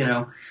with you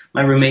know,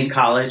 my roommate in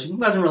college. It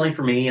wasn't really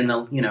for me. And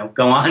they'll, you know,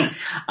 go on.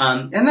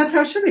 And that's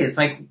how it should be. It's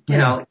like, you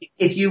know,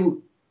 if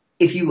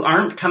you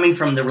aren't coming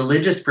from the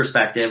religious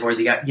perspective or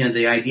the, you know,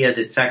 the idea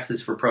that sex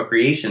is for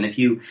procreation, if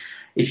you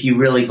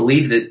really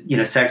believe that, you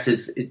know, sex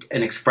is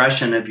an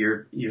expression of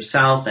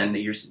yourself and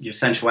your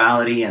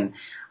sensuality and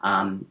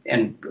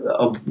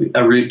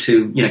a route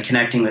to, you know,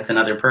 connecting with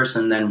another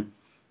person, then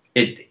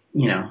a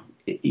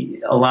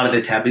lot of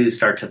the taboos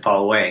start to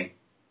fall away.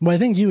 Well, I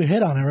think you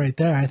hit on it right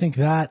there. I think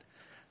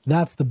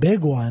that's the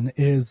big one,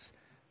 is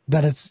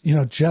that it's, you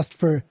know, just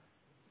for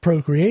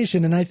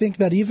procreation. And I think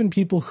that even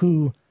people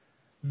who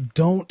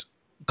don't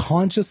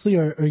consciously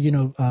or you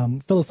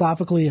know,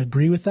 philosophically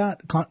agree with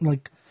that,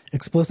 like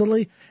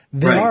explicitly,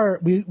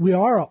 we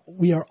are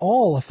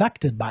all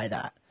affected by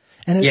that.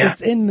 And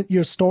it's in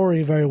your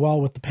story very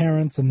well with the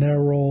parents and their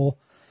role,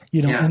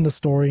 you know, in the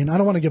story. And I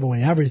don't want to give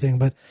away everything,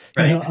 but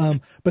you know,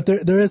 but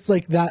there is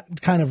like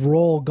that kind of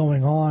role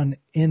going on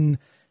in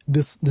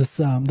this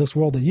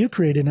world that you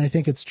created. And I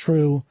think it's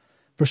true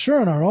for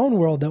sure in our own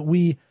world that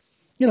we,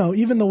 you know,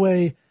 even the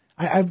way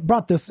I've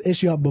brought this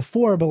issue up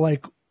before, but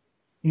like,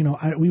 you know,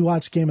 we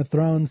watch Game of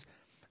Thrones,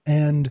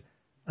 and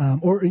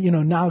or, you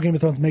know, now Game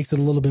of Thrones makes it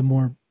a little bit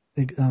more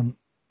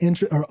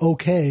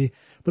okay,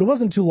 but it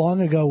wasn't too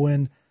long ago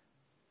when,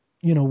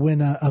 you know,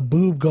 when a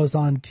boob goes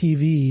on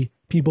TV,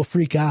 people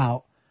freak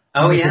out.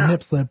 Oh, there's a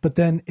nip slip, but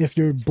then if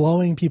you're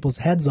blowing people's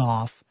heads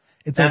off,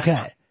 it's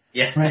okay.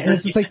 Yeah. Right. And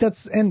it's just like,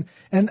 and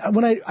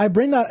when I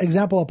bring that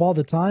example up all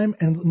the time,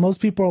 and most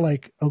people are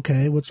like,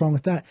 okay, what's wrong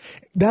with that?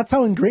 That's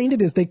how ingrained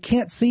it is. They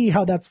can't see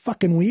how that's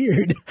fucking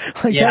weird.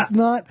 Like, Yeah. that's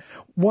not,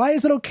 why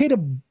is it okay to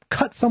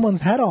cut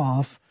someone's head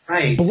off?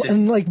 Right.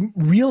 And like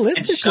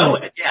realistically. And show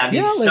it. Yeah. I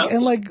mean, yeah. Like, show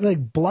and it.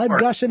 like blood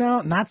gushing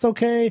out, and that's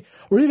okay.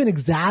 Or even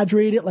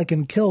exaggerate it like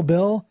in Kill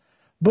Bill.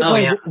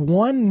 But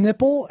one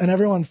nipple and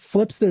everyone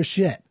flips their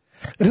shit.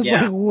 And it's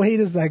like, wait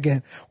a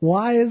second.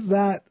 Why is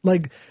that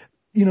like,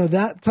 you know,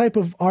 that type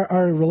of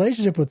our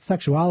relationship with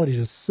sexuality is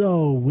just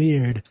so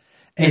weird,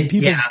 and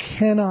people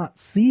cannot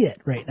see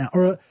it right now,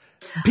 or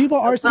people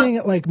are seeing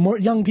it, like more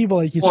young people,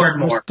 like you said,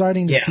 are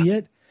starting to see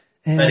it.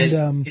 And but it's,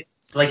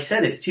 like you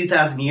said, it's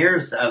 2,000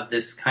 years of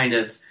this kind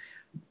of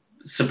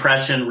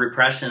suppression,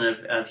 repression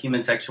of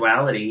human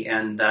sexuality,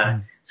 and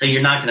so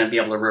you're not going to be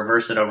able to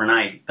reverse it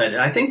overnight. But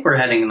I think we're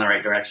heading in the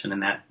right direction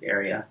in that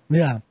area.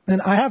 Yeah,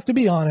 and I have to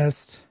be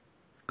honest,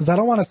 because I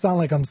don't want to sound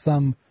like I'm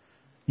some,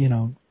 you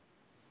know,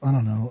 I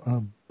don't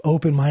know,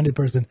 open-minded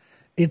person.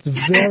 It's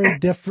very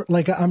different.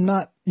 Like, I'm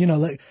not, you know,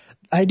 like,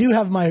 I do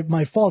have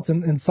my faults,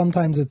 and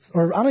sometimes it's,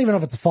 or I don't even know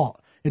if it's a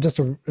fault. It's just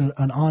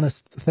an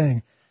honest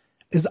thing,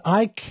 is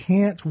I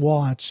can't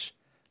watch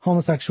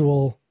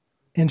homosexual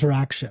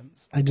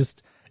interactions.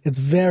 It's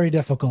very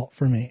difficult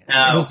for me.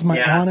 This is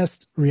my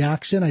honest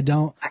reaction.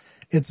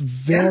 It's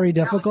very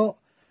difficult.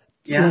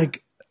 Yeah.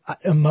 Like,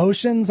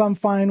 emotions I'm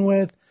fine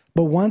with,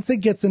 but once it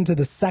gets into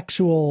the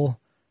sexual,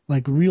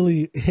 like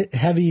really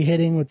heavy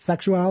hitting with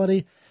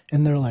sexuality,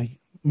 and they're like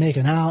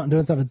making out and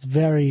doing stuff, it's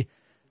very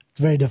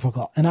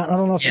difficult. And I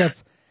don't know if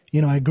that's,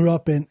 you know, I grew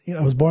up in, you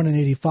know, I was born in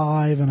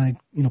 85, and I,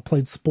 you know,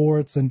 played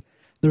sports, and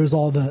there was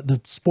all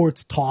the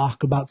sports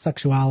talk about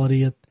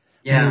sexuality when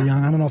we were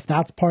young. I don't know if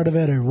that's part of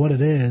it or what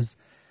it is,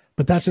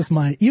 but that's just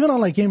even on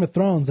like Game of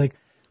Thrones, like,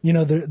 you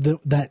know,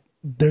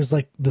 there's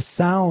like the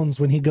sounds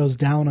when he goes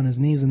down on his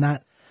knees, and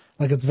that,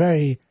 like, it's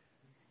very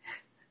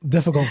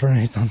difficult for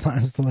me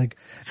sometimes to like,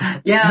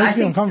 it makes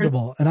me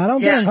uncomfortable, and I don't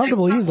get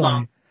uncomfortable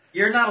easily.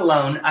 You're not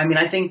alone. I mean,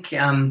 I think,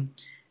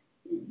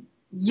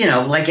 you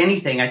know, like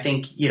anything, I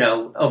think, you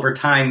know, over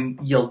time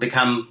you'll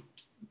become,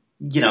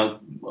 you know,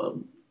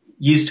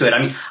 used to it.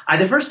 I mean,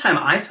 the first time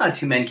I saw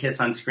two men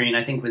kiss on screen,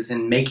 I think, was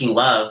in Making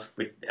Love.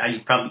 Which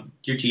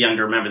you're too young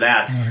to remember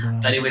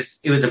that, but it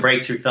was a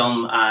breakthrough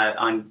film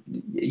on,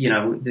 you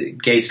know, the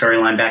gay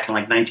storyline back in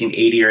like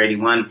 1980 or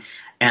 81,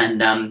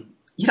 and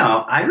you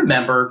know, I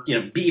remember, you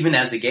know, even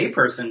as a gay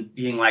person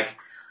being like,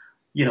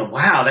 you know,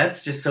 wow,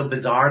 that's just so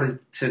bizarre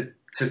to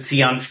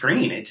see on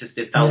screen. It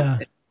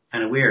felt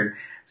kind of weird.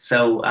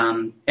 So,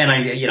 and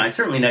I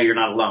certainly know you're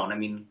not alone. I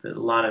mean, a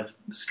lot of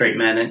straight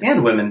men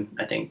and women,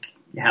 I think,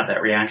 have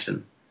that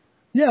reaction.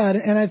 Yeah.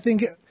 And I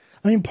think,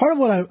 I mean, part of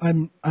what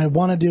I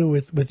want to do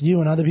with you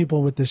and other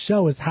people with this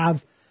show is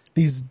have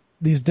these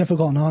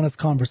difficult and honest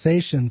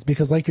conversations,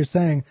 because like you're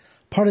saying,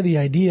 part of the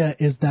idea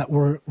is that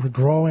we're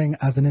growing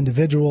as an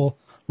individual,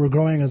 we're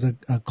growing as a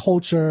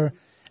culture,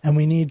 and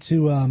we need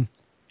to,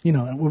 you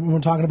know, when we're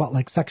talking about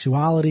like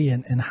sexuality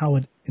and how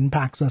it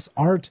impacts us,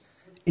 art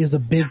is a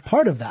big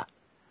part of that,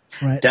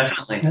 right?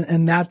 Definitely.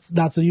 And that's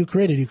what you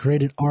created. You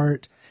created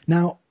art.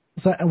 Now,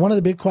 so one of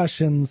the big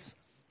questions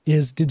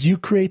is, did you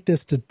create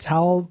this to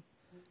tell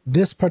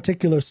this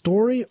particular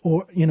story,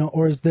 or, you know,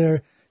 or is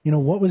there, you know,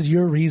 what was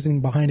your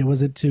reasoning behind it?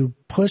 Was it to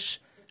push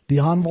the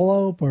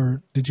envelope,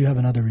 or did you have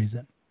another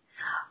reason?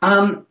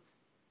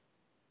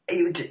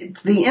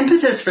 The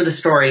impetus for the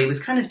story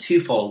was kind of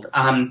twofold.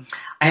 I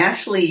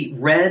actually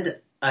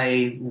read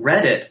a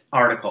Reddit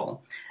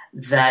article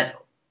that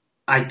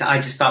I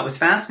just thought was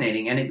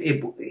fascinating, and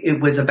it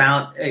was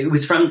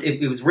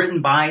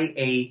written by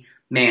a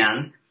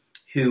man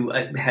who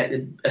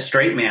had a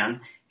straight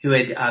man who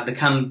had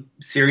become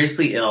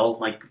seriously ill,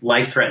 like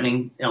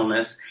life-threatening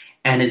illness,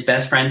 and his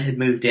best friend had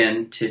moved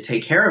in to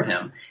take care of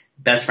him.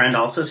 Best friend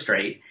also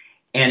straight.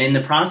 And in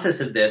the process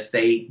of this,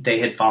 they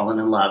had fallen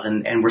in love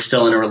and were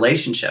still in a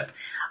relationship.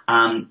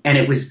 And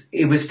it was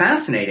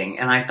fascinating.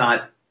 And I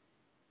thought,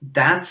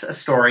 that's a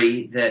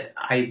story that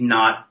I've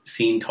not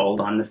seen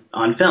told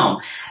on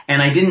film.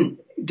 And I didn't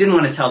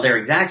want to tell their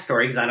exact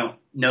story because I don't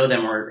know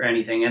them or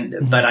anything.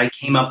 But I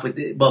came up with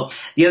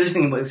the other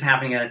thing that was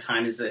happening at a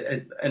time is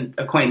an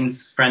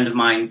acquaintance friend of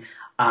mine,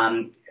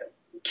 got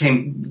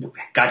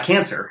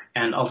cancer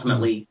and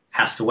ultimately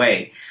passed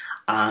away.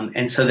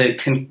 And so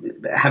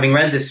having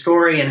read this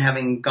story and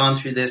having gone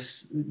through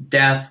this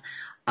death,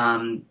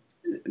 kind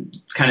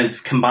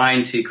of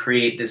combined to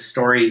create this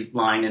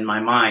storyline in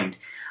my mind.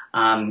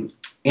 And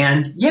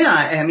yeah,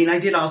 I mean, I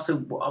did also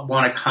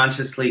want to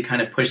consciously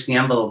kind of push the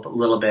envelope a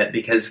little bit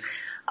because,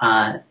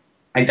 I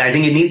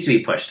think it needs to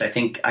be pushed. I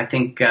think,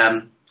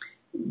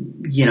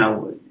 you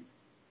know,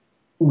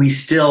 we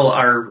still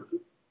are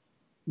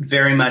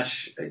very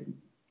much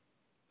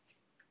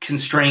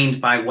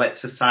constrained by what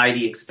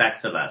society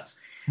expects of us.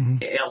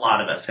 A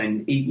lot of us.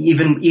 And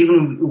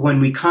even when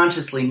we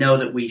consciously know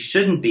that we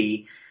shouldn't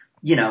be,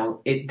 you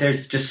know,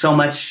 there's just so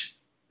much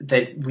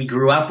that we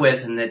grew up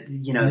with and that,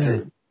 you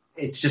know,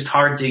 it's just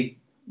hard to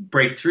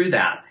break through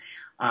that.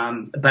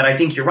 But I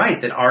think you're right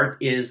that art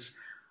is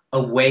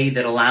a way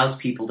that allows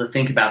people to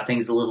think about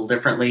things a little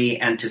differently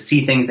and to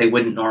see things they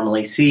wouldn't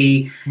normally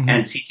see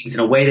and see things in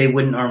a way they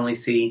wouldn't normally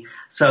see.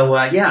 So,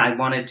 I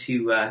wanted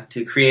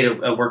to create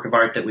a work of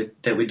art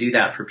that would do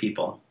that for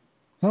people.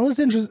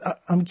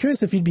 I'm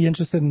curious if you'd be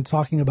interested in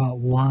talking about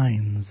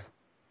lines.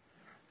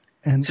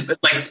 And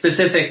like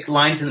specific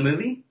lines in the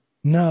movie?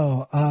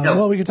 No.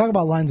 Well, we could talk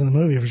about lines in the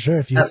movie for sure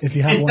if you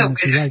have one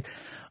that you like.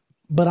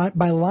 But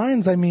by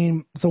lines, I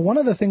mean, so one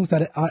of the things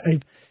that I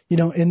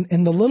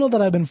in the little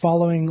that I've been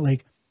following,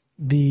 like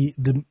the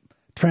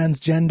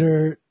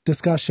transgender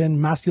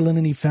discussion,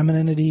 masculinity,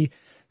 femininity,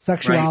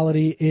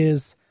 sexuality,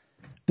 is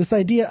this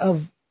idea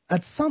of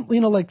at some,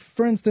 like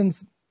for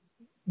instance,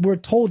 we're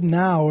told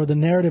now, or the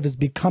narrative is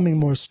becoming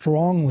more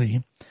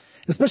strongly,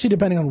 especially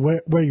depending on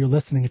where you're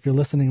listening. If you're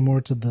listening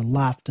more to the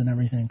left and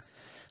everything,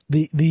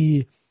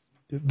 the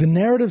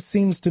narrative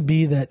seems to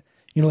be that,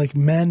 like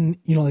men,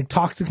 like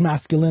toxic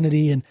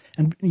masculinity and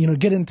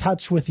get in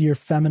touch with your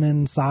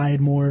feminine side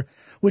more,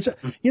 which,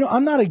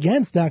 I'm not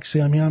against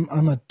actually. I mean,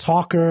 I'm a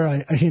talker.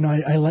 I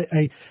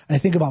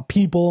think about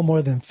people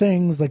more than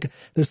things. Like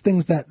there's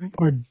things that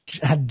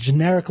had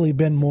generically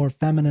been more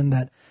feminine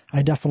that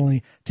I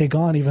definitely take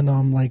on, even though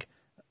I'm like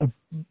a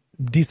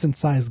decent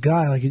sized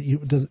guy. Like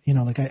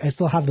I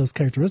still have those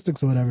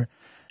characteristics or whatever.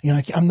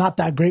 I'm not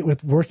that great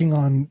with working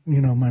on,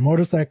 my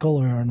motorcycle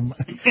or on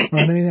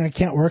anything. I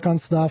can't work on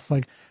stuff.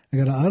 Like I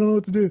don't know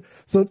what to do.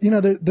 So,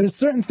 there's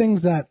certain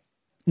things that,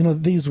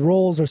 these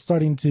roles are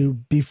starting to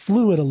be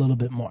fluid a little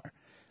bit more.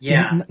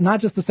 Yeah. Not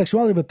just the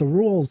sexuality, but the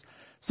rules.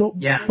 So,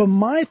 but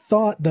my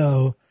thought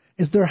though,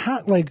 is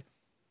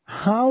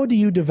how do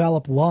you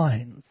develop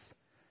lines?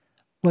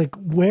 Like,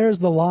 where's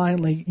the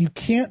line? Like, you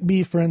can't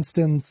be, for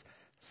instance,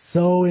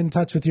 so in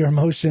touch with your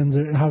emotions,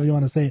 or however you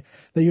want to say it,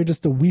 that you're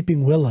just a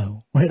weeping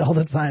willow, right? All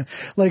the time.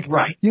 Like,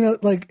 right.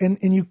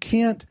 And you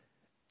can't,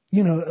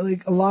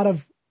 like a lot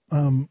of,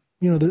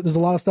 there's a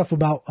lot of stuff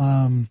about,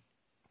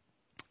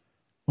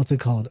 what's it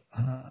called?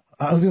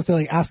 I was going to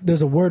say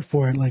there's a word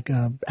for it, like,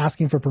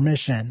 asking for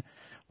permission.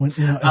 When,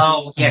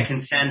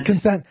 consent.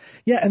 Consent.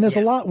 Yeah. And there's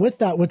a lot with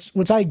that,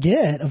 which I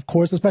get, of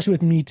course, especially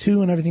with Me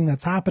Too and everything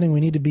that's happening.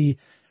 We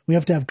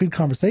have to have good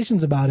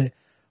conversations about it,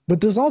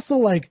 but there's also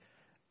like,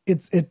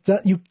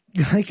 anybody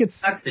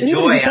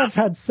who's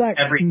had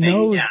sex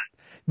knows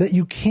that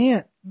you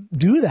can't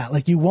do that.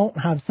 Like you won't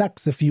have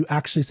sex if you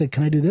actually say,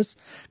 can I do this?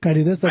 Can I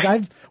do this?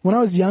 Like when I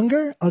was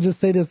younger, I'll just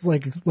say this,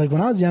 like when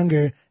I was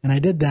younger and I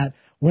did that,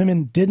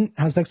 women didn't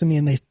have sex with me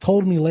and they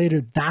told me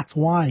later, that's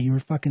why you were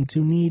fucking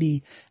too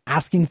needy,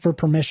 asking for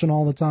permission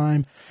all the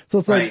time. So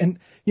it's like, and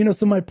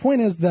so my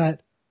point is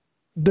that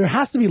there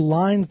has to be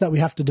lines that we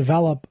have to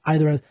develop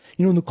either,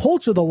 in the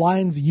culture, the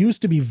lines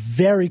used to be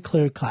very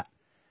clear cut.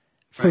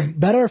 For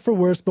better or for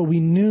worse, but we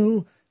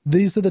knew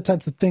these are the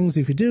types of things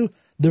you could do.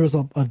 There was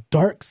a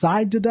dark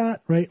side to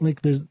that, right?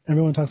 Like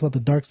everyone talks about the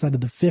dark side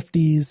of the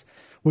 50s,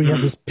 where you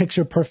have this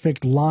picture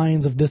perfect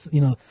lines of this,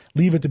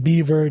 leave it to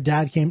Beaver,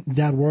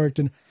 dad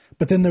worked.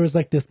 But then there was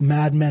like this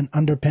Mad Men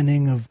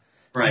underpinning of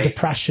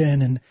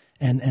depression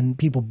and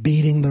people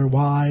beating their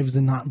wives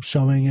and not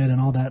showing it and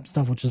all that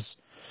stuff, which is,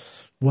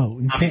 whoa.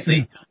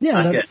 Obviously.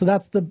 So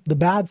that's the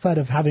bad side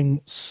of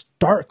having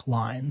stark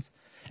lines.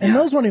 And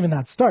those weren't even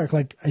that stark.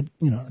 Like, I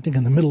think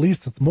in the Middle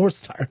East, it's more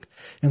stark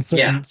in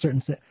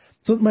certain.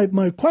 So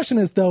my question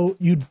is, though,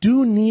 you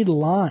do need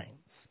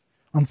lines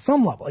on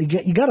some level.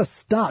 You got to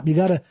stop. You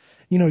got to,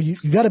 you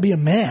got to be a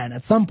man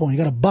at some point. You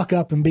got to buck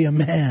up and be a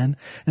man.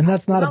 And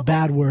that's not a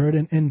bad word.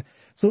 And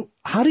so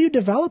how do you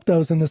develop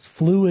those in this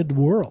fluid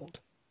world?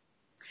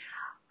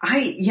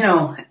 I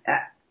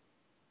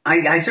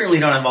certainly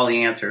don't have all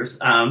the answers.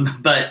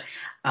 But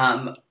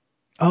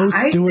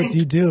Stewart,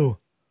 you do.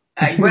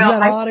 You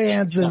got all the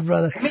answers,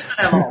 brother.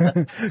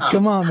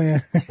 Come on,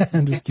 man.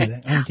 I'm just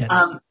kidding. I'm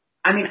kidding.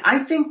 I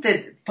think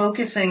that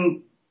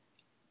focusing,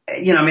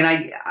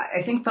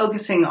 I think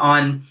focusing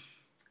on,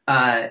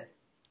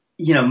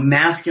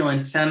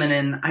 masculine,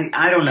 feminine,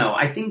 I don't know.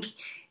 I think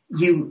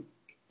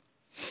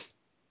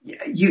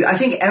I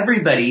think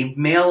everybody,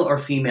 male or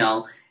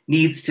female,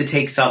 needs to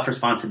take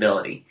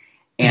self-responsibility.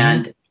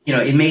 And,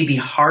 it may be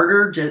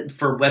harder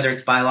for whether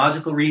it's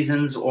biological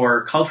reasons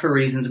or cultural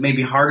reasons, it may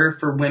be harder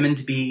for women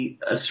to be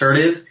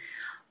assertive,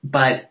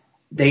 but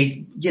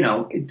we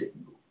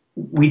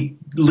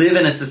live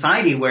in a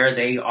society where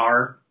they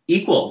are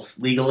equals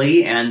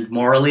legally and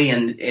morally.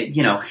 And,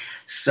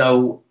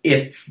 so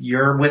if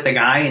you're with a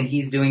guy and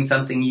he's doing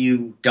something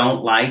you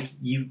don't like,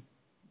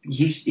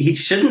 he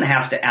shouldn't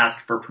have to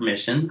ask for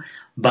permission.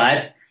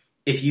 But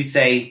if you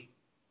say,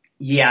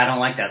 I don't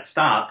like that,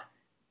 stop,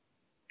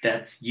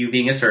 that's you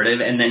being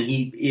assertive. And then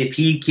if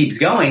he keeps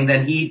going,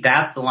 then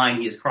that's the line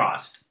he has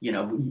crossed. You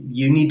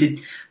need to,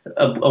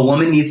 a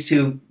woman needs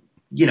to,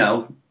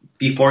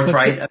 be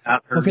forthright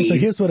about her needs. So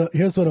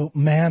here's what a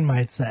man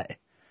might say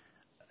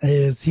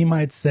is he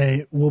might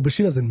say, well, but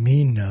she doesn't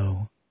mean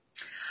no.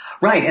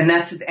 Right. And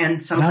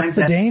sometimes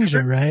that's the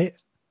danger, right?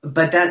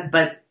 But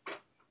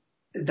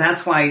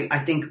that's why I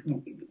think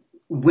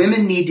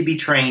women need to be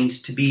trained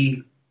to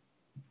be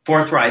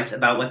forthright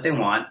about what they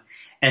want,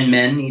 and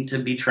men need to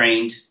be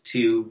trained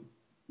to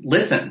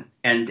listen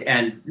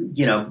and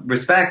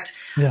respect.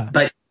 Yeah.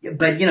 But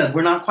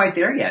we're not quite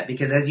there yet,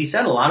 because as you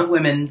said, a lot of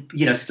women,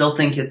 still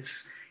think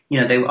it's,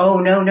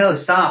 no,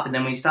 stop. And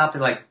then when you stop,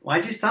 they're like,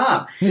 why'd you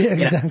stop? Yeah,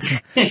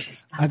 exactly.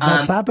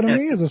 That's happened to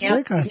me as a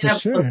straight guy, for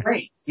sure.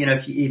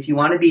 If you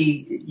want to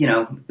be,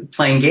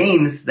 playing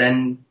games,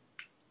 then,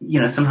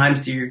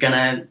 sometimes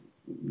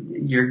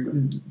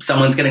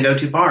someone's going to go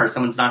too far.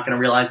 Someone's not going to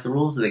realize the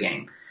rules of the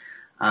game.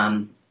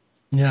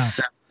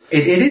 So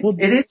it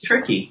is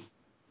tricky.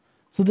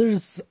 So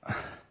there's,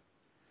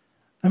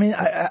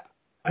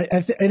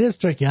 it is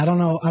tricky. I don't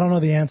know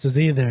the answers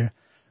either.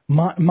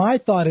 My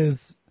thought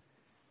is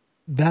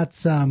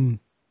that's, in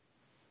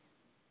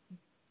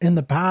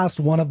the past,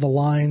 one of the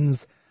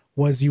lines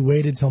was you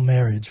waited till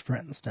marriage, for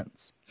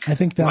instance. I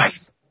think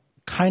that's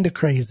kind of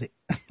crazy.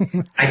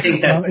 I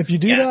think that's, if you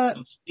do that,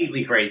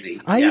 completely crazy.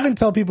 I even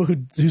tell people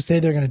who say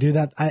they're going to do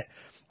that, I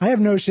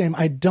have no shame.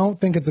 I don't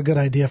think it's a good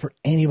idea for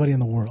anybody in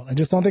the world. I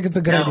just don't think it's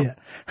a good idea.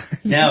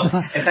 No. In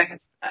fact,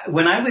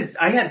 when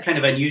I had kind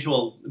of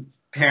unusual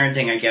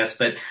parenting, I guess,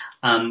 but,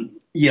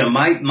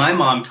 my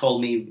mom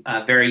told me,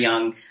 very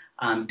young,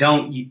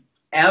 don't you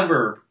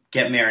ever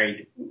get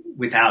married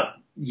without,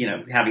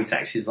 having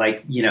sex. She's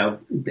like,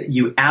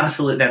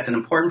 that's an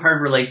important part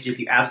of a relationship.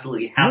 You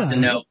absolutely have to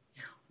know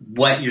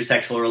what your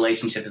sexual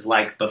relationship is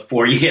like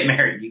before you get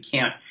married. You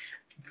can't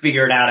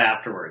figure it out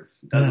afterwards.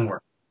 It doesn't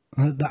work.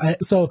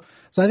 So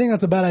I think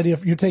that's a bad idea.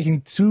 You're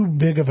taking too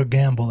big of a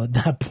gamble at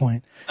that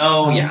point.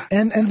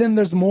 And then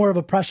there's more of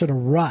a pressure to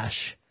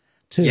rush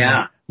too.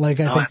 Yeah. I think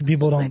absolutely.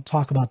 people don't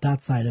talk about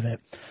that side of it,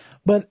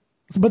 but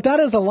that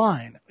is a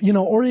line,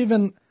 or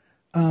even,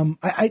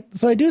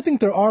 so I do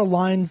think there are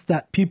lines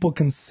that people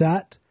can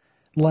set,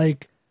 I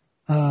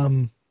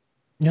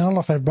don't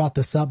know if I've brought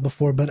this up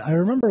before, but I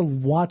remember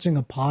watching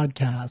a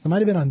podcast. It might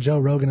have been on Joe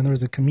Rogan, and there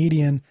was a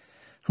comedian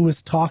who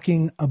was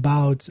talking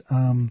about,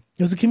 it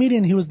was a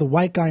comedian. He was the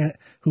white guy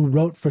who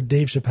wrote for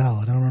Dave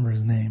Chappelle. I don't remember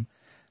his name.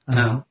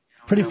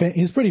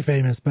 He's pretty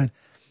famous, but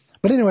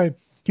anyway,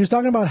 he was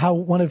talking about how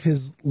one of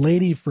his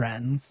lady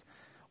friends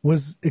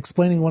was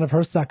explaining one of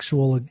her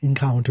sexual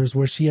encounters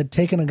where she had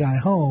taken a guy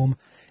home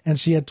and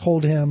she had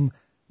told him,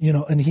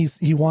 and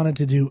he wanted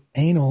to do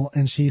anal,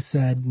 and she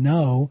said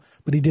no,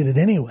 but he did it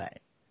anyway.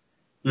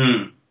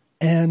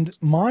 And so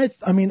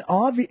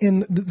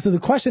the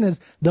question is,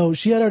 though,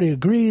 she had already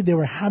agreed, they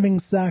were having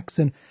sex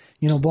and,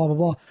 blah, blah,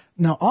 blah.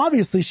 Now,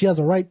 obviously she has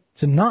a right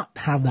to not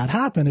have that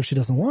happen if she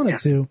doesn't want it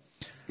to.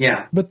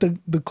 Yeah. But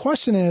the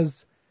question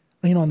is,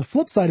 on the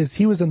flip side is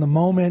he was in the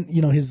moment,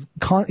 his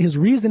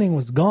reasoning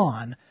was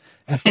gone.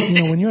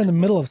 When you're in the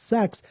middle of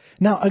sex.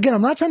 Now, again,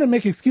 I'm not trying to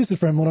make excuses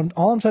for him.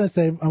 All I'm trying to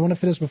say, I want to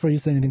finish before you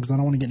say anything because I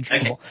don't want to get in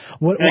trouble.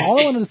 Okay. All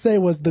I wanted to say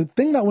was the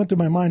thing that went through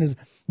my mind is,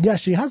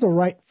 she has a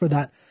right for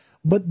that.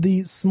 But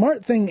the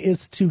smart thing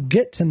is to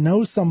get to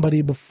know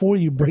somebody before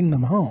you bring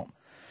them home.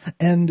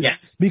 And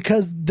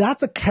because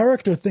that's a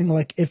character thing.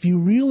 Like if you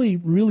really,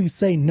 really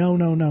say no,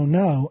 no, no,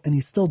 no, and he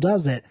still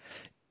does it,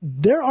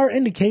 there are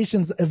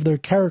indications of their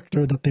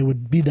character that they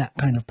would be that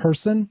kind of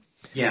person.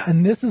 Yeah.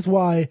 And this is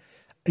why,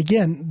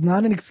 again,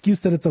 not an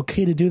excuse that it's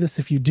okay to do this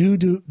if you do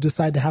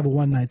decide to have a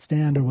one night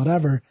stand or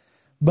whatever,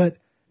 but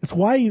it's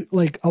why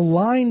a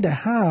line to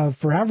have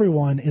for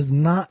everyone is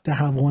not to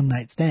have one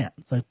night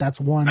stands. Like that's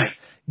one,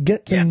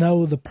 get to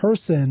know the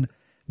person,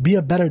 be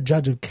a better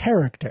judge of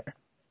character.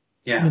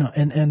 Yeah.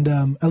 And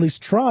at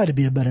least try to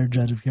be a better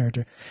judge of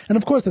character. And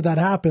of course, if that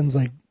happens,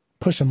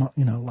 push them,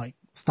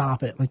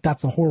 stop it.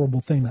 That's a horrible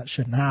thing that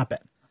shouldn't happen.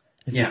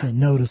 If you say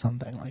no to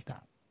something like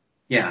that.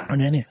 Yeah. Or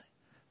anything.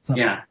 So.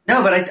 Yeah.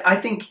 No, but I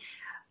think,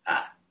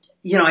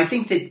 I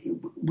think that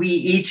we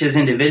each as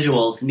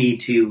individuals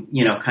need to,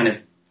 kind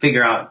of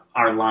figure out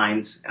our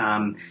lines.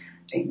 And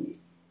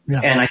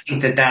I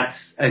think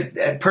that's,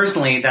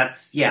 personally,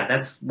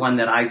 that's one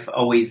that I've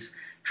always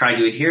tried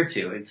to adhere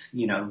to. It's,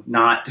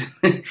 not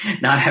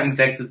having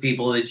sex with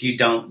people that you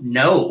don't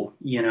know,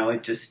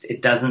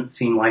 it doesn't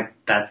seem like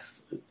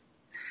that's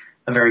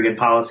a very good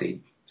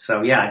policy.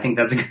 So I think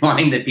that's a good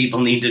line that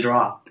people need to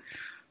draw.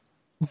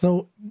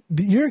 So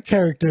your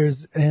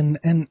characters,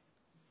 and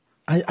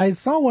I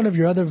saw one of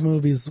your other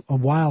movies a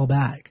while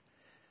back.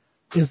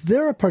 Is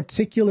there a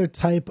particular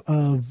type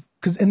of,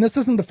 and this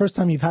isn't the first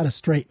time you've had a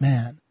straight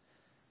man.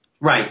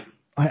 Right.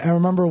 I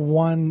remember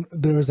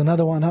there was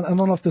another one. I don't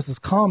know if this is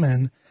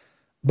common,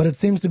 but it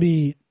seems to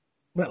be,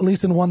 at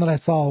least in one that I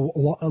saw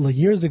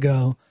years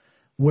ago,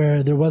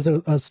 where there was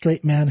a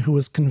straight man who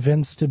was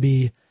convinced to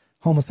be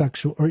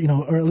homosexual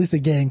or at least a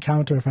gay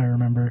encounter, if I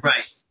remember.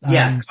 Right.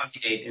 Yeah,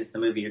 Coffee Date is the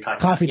movie you're talking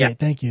about. Coffee Date,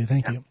 thank you.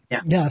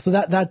 Yeah, so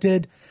that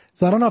did.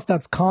 So I don't know if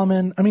that's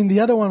common. I mean, the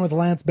other one with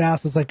Lance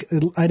Bass is I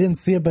didn't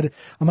see it, but I'm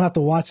gonna have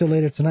to watch it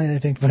later tonight, I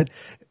think. But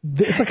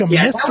it's like a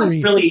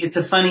mystery. That one's it's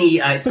a funny.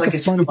 It's like a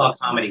screwball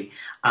comedy,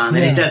 and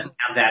it doesn't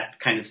have that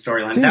kind of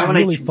storyline. That one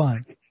really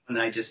fun. One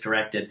I just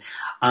directed.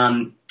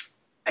 In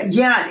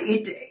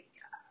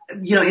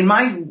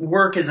my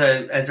work as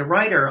a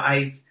writer,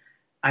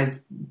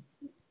 I've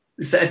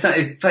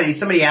it's funny.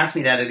 Somebody asked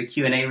me that at a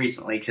Q&A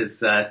recently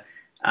because, I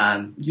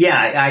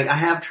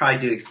have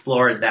tried to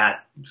explore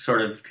that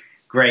sort of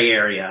gray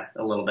area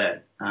a little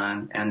bit.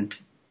 And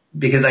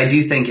because I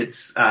do think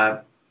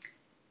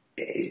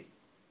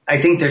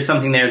I think there's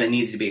something there that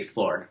needs to be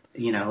explored.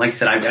 Like I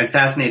said, I'm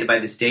fascinated by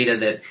this data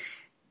that,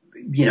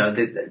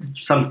 that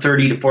some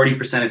 30 to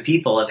 40% of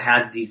people have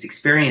had these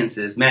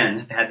experiences, men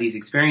have had these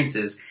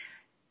experiences,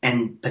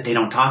 but they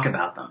don't talk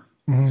about them.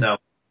 Mm-hmm. So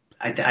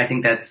I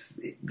think that's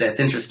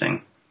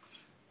interesting.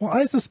 Well,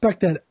 I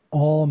suspect that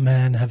all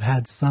men have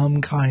had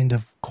some kind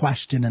of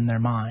question in their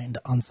mind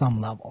on some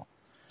level.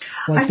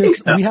 Like I think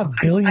so. We have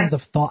billions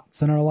of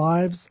thoughts in our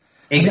lives.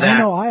 Exactly. I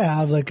know I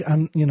have,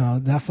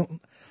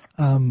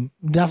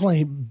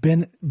 definitely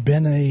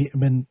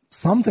been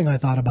something I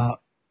thought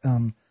about,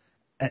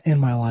 in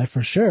my life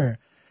for sure.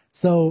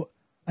 So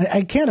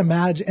I can't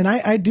imagine, and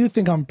I do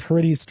think I'm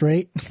pretty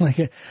straight.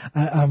 Like,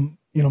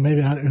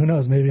 maybe, who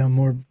knows, maybe I'm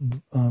more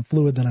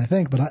fluid than I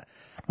think, but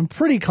I'm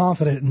pretty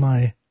confident in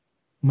my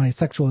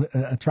sexual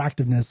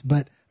attractiveness,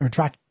 or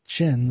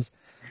attractions,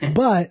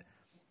 but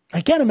I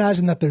can't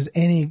imagine that there's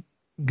any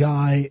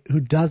guy who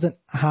doesn't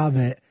have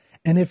it,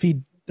 and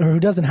who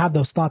doesn't have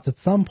those thoughts at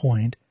some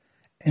point.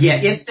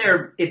 If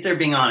they're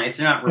being honest, if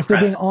they're not repressed. If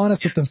they're being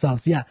honest with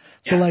themselves, yeah.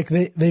 So like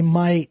they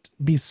might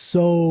be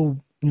so,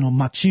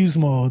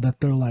 machismo that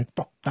they're like,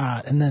 fuck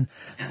that. And then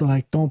they're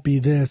like, don't be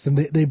this. And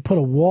they put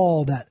a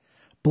wall that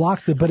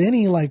blocks it. But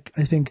any, I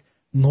think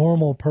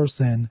normal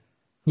person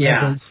who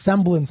has a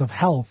semblance of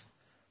health.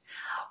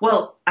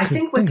 Well, I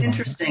think what's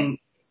interesting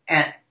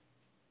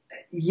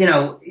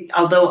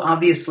although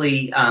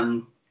obviously,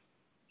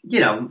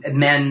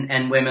 men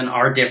and women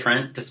are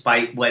different,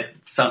 despite what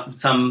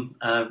some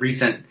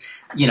recent,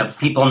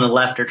 people on the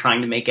left are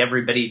trying to make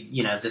everybody,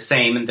 the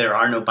same, and there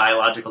are no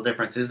biological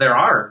differences. There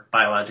are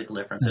biological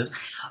differences,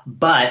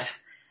 but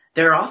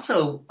there are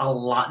also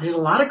there's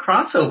a lot of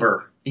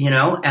crossover,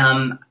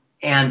 and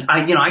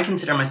I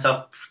consider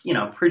myself,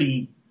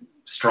 pretty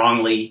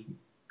strongly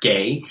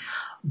gay,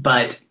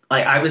 but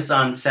I was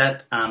on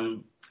set,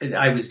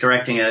 I was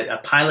directing a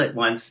pilot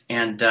once,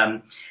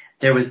 and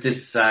there was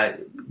this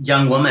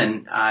young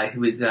woman who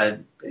was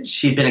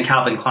she'd been a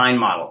Calvin Klein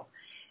model,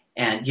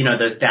 and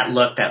there's that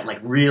look,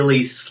 that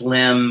really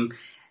slim,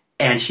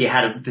 and she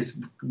had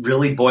this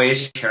really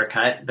boyish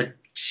haircut, but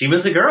she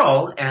was a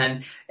girl.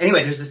 And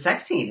anyway, there's a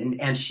sex scene,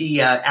 and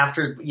she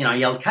after I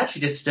yelled cut, she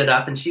just stood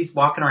up and she's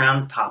walking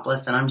around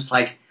topless, and I'm just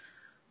like,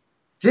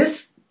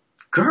 this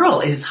girl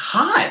is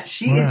hot.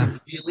 She is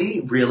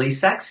really, really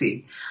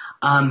sexy.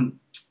 I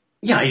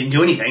didn't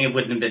do anything. It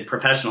wouldn't have been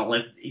professional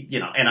if,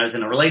 and I was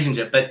in a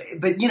relationship, but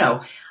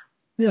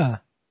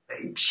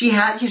she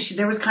had,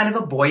 there was kind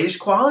of a boyish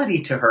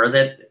quality to her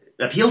that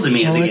appealed to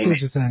me as a gay man. I see what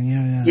you're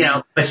saying.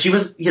 Yeah. But she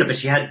was, but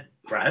she had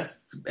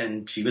breasts,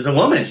 and she was a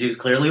woman. She was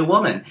clearly a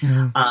woman.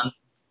 Mm-hmm.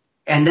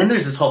 And then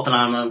there's this whole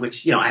phenomenon,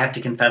 which, I have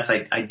to confess,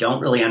 I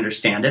don't really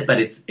understand it, but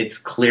it's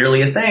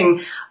clearly a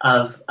thing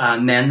of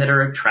men that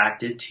are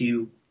attracted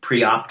to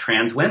pre-op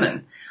trans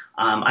women.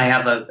 I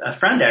have a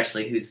friend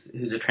actually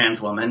who's a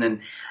trans woman,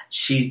 and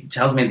she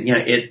tells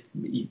me,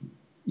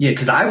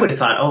 because I would have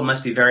thought, it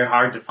must be very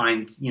hard to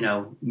find,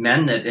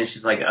 men that, and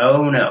she's like,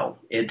 oh no,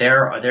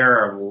 there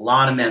are a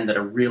lot of men that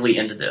are really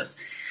into this.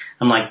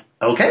 I'm like,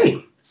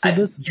 okay.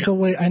 So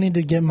wait, I need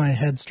to get my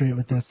head straight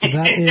with this. So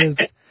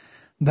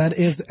that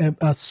is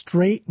a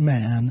straight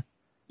man.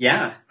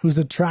 Yeah. Who's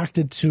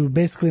attracted to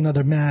basically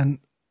another man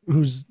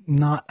who's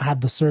not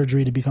had the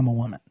surgery to become a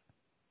woman.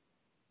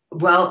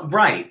 Well,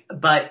 right,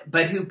 but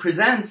who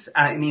presents?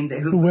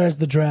 Who wears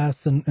the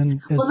dress and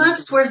well, not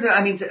just wears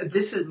the.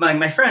 This is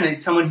my friend.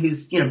 It's someone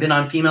who's been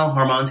on female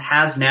hormones,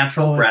 has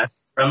natural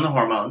breasts from the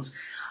hormones,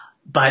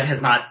 but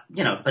has not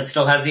but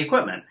still has the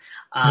equipment.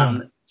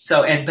 The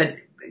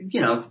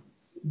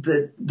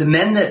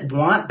men that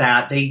want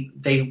that,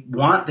 they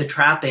want the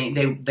trapping,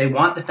 they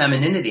want the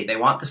femininity, they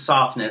want the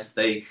softness,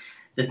 the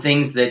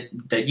things that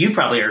you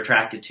probably are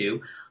attracted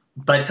to,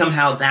 but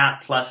somehow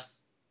that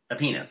plus a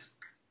penis.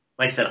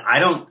 Like I said, I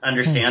don't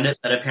understand it,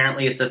 but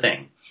apparently it's a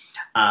thing.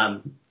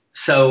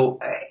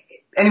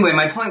 Anyway,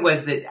 my point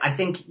was that I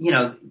think,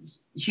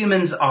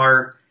 humans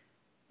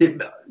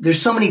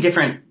there's so many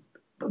different,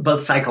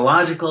 both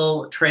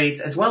psychological traits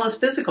as well as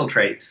physical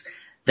traits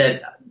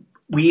that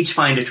we each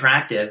find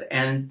attractive.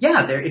 And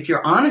if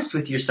you're honest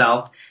with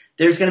yourself,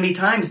 there's going to be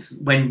times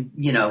when,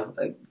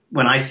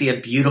 when I see a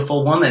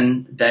beautiful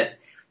woman that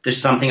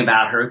there's something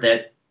about her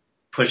that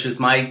pushes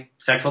my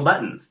sexual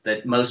buttons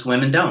that most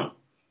women don't.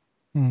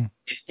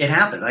 It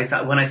happened.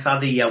 When I saw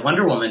the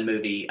Wonder Woman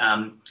movie,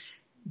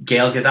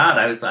 Gal Gadot,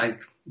 I was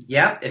like,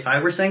 yep, if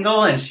I were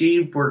single and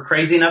she were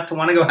crazy enough to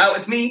want to go out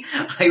with me,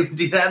 I would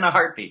do that in a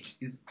heartbeat.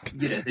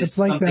 There's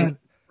like something that.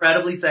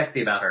 Incredibly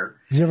sexy about her.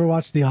 Did you ever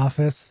watch The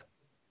Office?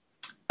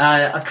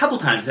 A couple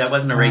times. That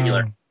wasn't a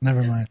regular.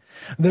 Never mind.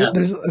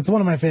 It's one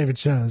of my favorite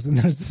shows, and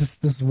there's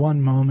this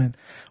one moment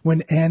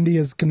when Andy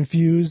is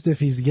confused if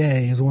he's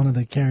gay as one of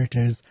the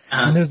characters,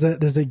 and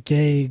there's a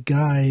gay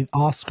guy,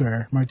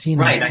 Oscar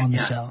Martinez, on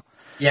the show.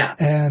 Yeah.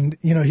 And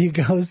he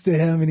goes to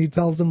him and he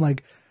tells him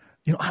like,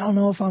 I don't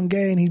know if I'm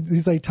gay, and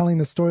he's like telling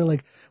the story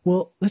like,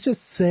 well, let's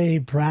just say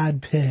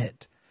Brad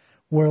Pitt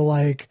were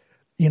like,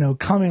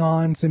 coming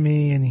on to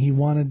me and he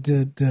wanted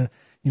to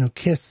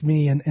kiss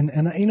me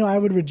and I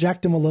would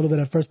reject him a little bit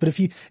at first, but if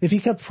he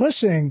kept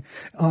pushing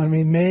on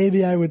me,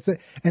 maybe I would say.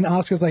 And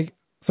Oscar's like,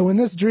 so in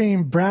this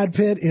dream,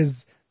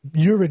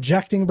 you're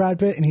rejecting Brad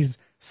Pitt and he's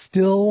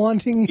still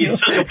wanting you.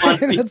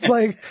 And it's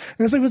like,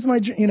 what's my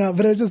dream?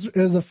 But it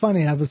was a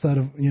funny episode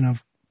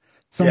of,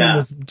 someone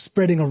was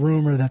spreading a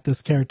rumor that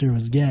this character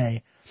was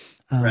gay.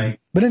 Right.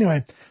 But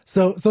anyway,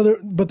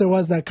 there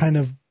was that kind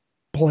of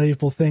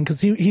playful thing because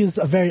he's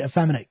a very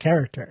effeminate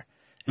character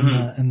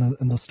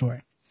in the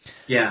story.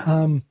 Yeah.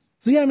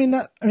 So yeah,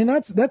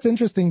 that's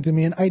interesting to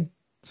me. And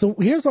so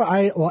here's what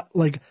I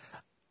like,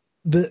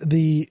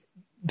 the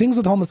things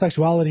with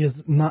homosexuality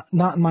is not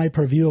in my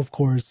purview, of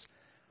course,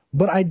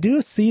 but I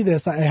do see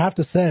this, I have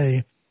to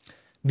say,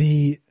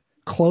 the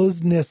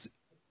closedness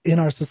in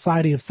our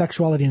society of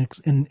sexuality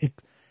and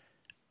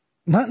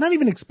not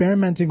even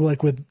experimenting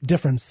like with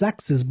different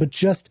sexes, but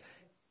just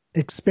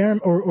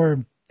experiment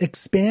or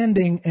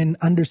expanding and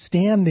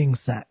understanding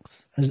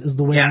sex is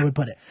the way I would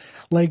put it.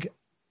 Like,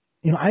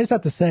 I just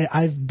have to say,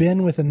 I've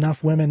been with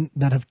enough women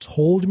that have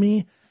told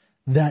me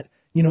that,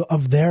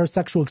 of their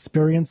sexual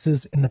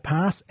experiences in the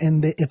past,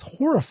 and it's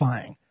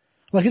horrifying.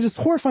 Like, it's just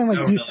horrifying. Like,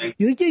 really?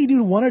 you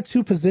do one or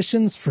two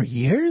positions for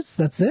years.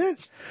 That's it.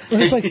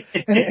 And it's like,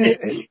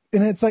 and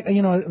it's like,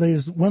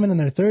 there's women in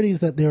their 30s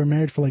that they were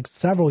married for like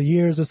several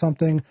years or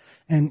something.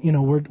 And,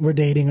 we're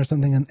dating or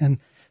something. And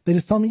they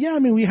just tell me, yeah,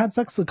 we had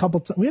sex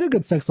we had a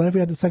good sex life.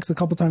 We had sex a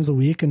couple times a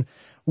week. And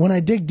when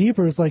I dig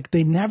deeper, it's like,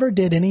 they never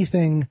did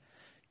anything,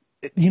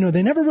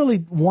 they never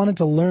really wanted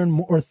to learn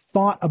more or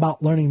thought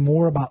about learning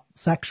more about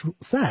sex.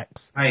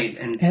 Right.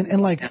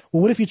 And like,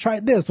 well, what if you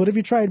tried this? What if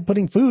you tried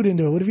putting food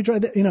into it? What if you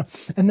tried that?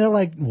 And they're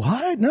like,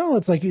 what? No,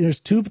 it's like,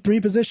 there's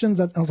 2-3 positions.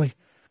 I was like,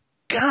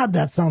 God,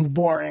 that sounds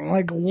boring.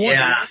 Like, what?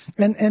 Yeah.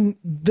 And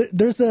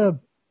there's a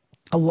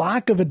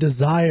lack of a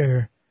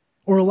desire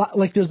or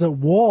like there's a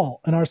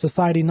wall in our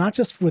society, not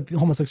just with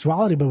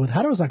homosexuality, but with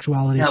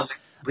heterosexuality. Yeah,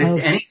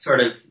 with any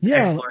sort of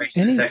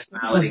exploration of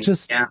sexuality.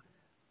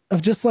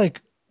 Of just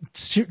like,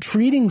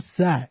 treating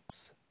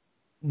sex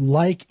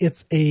like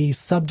it's a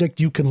subject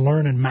you can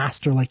learn and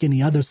master like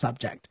any other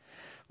subject,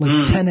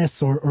 like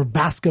tennis or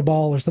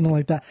basketball or something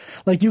like that.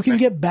 Like you can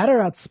get better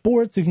at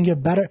sports, you can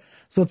get better.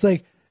 So it's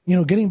like,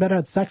 getting better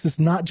at sex is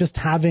not just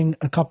having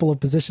a couple of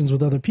positions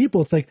with other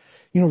people. It's like,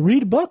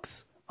 read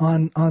books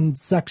on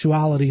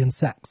sexuality and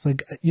sex.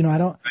 Like,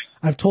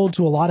 I've told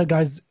to a lot of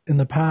guys in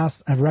the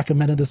past, I've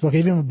recommended this book. I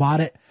even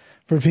bought it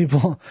for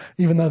people,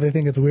 even though they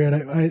think it's weird.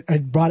 I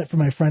brought it for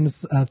my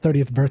friend's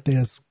 30th birthday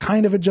as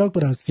kind of a joke,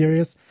 but I was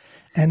serious.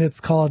 And it's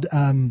called,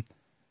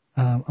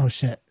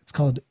 it's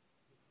called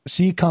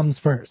She Comes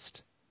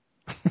First.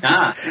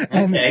 Okay.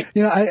 And,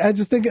 I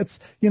just think it's,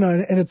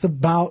 and it's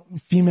about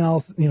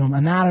females,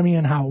 anatomy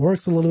and how it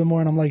works a little bit more.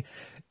 And I'm like,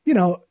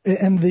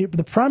 and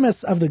the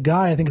premise of the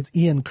guy, I think it's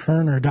Ian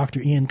Kerner,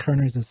 Dr. Ian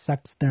Kerner is a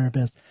sex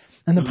therapist.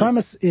 And the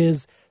premise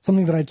is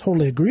something that I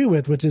totally agree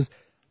with, which is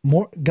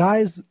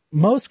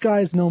most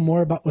guys know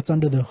more about what's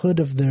under the hood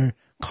of their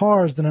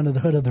cars than under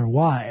the hood of their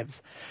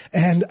wives.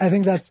 And I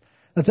think that's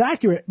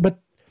accurate, but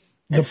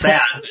it's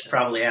sad, but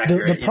probably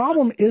accurate. The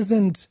problem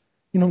isn't,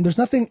 there's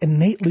nothing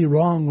innately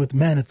wrong with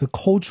men. It's a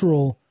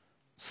cultural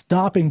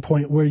stopping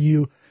point where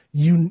you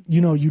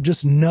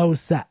just know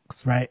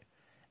sex, right?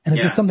 And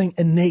it's just something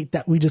innate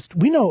that we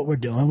know what we're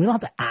doing. We don't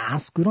have to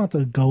ask. We don't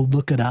have to go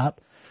look it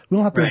up. We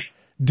don't have to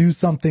do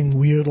something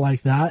weird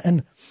like that.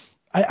 And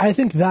I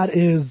think that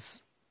is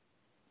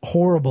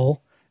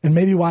horrible, and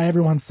maybe why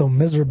everyone's so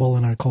miserable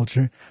in our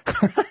culture.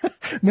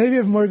 Maybe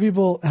if more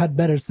people had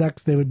better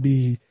sex, they would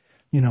be,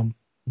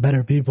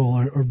 better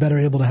people or better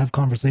able to have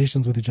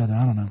conversations with each other.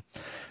 I don't know.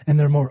 And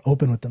they're more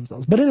open with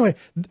themselves. But anyway,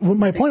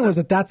 my point was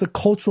that that's a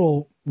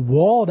cultural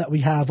wall that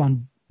we have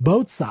on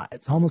both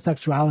sides.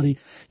 Homosexuality,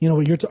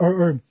 what you're,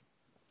 or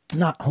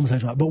not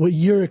homosexuality, but what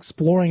you're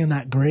exploring in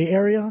that gray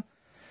area,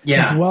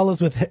 as well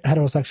as with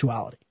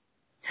heterosexuality.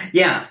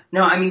 Yeah.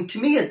 No, to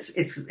me,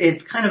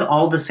 it's kind of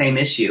all the same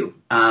issue.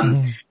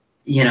 When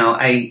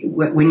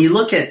you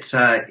look at,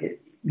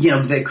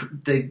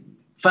 the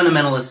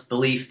fundamentalist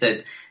belief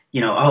that,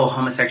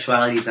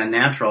 homosexuality is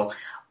unnatural,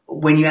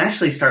 when you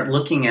actually start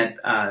looking at,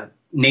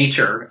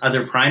 nature,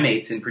 other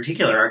primates in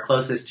particular, our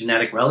closest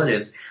genetic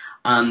relatives,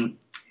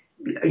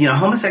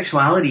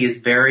 homosexuality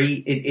is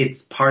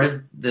it's part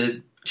of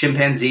the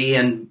chimpanzee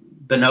and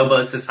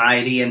bonobo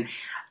society, and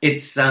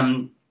it's,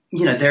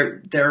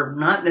 they're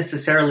not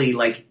necessarily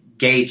like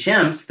gay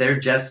chimps. They're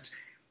just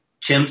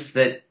chimps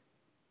that,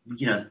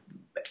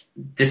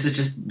 this is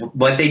just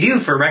what they do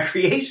for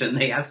recreation.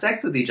 They have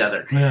sex with each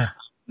other. Yeah.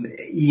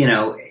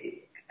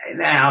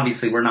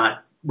 Obviously we're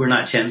not we're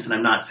not chimps, and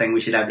I'm not saying we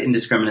should have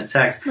indiscriminate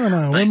sex.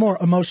 No, we're more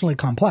emotionally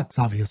complex,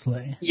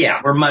 obviously.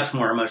 Yeah, we're much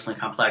more emotionally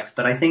complex.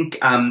 But I think,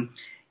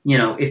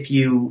 if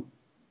you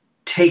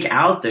take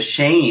out the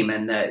shame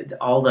and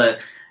all the,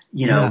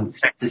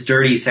 sex is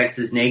dirty, sex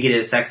is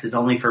negative, sex is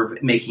only for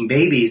making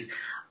babies,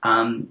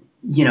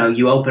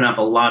 you open up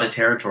a lot of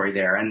territory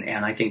there.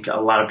 And I think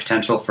a lot of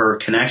potential for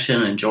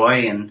connection and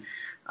joy. And,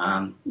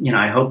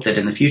 I hope that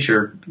in the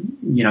future,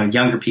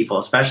 younger people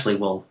especially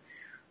will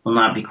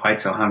not be quite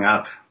so hung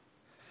up.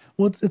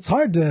 Well, it's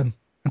hard to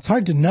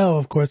know,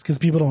 of course, because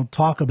people don't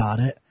talk about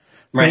it.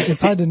 So right.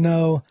 It's hard to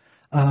know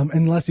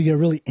unless you get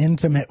really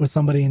intimate with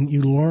somebody and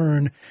you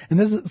learn. And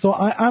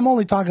I'm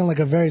only talking like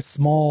a very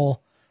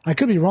small. I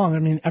could be wrong. I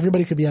mean,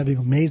 everybody could be having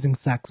amazing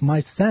sex. My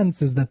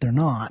sense is that they're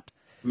not.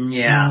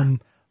 Yeah.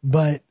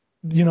 But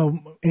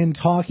in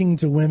talking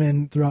to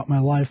women throughout my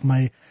life,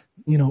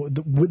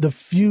 the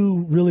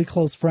few really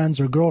close friends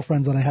or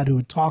girlfriends that I had who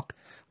would talk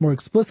more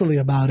explicitly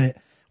about it,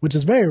 which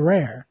is very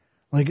rare.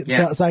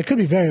 So I could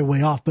be very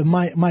way off, but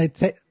my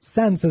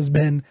sense has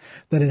been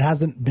that it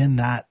hasn't been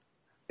that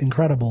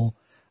incredible.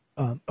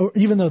 Or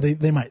even though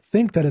they might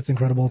think that it's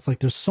incredible, it's like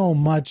there's so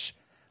much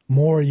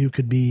more you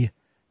could be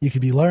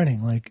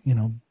learning.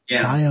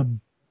 Buy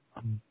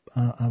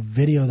a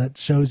video that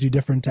shows you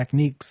different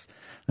techniques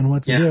and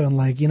what to do,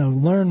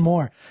 and learn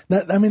more.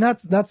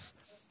 That's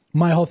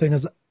my whole thing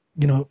is,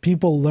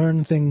 people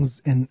learn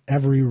things in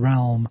every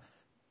realm.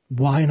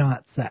 Why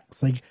not sex?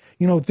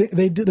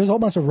 They do, there's a whole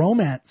bunch of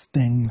romance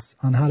things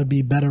on how to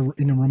be better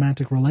in a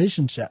romantic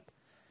relationship.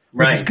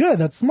 Which is good.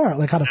 That's smart.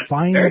 Like how to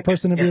find the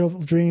person of your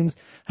dreams,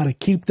 how to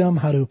keep them,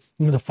 how to,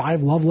 the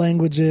 5 love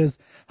languages,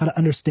 how to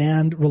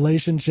understand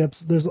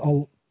relationships. There's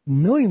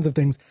millions of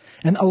things.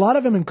 And a lot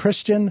of them in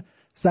Christian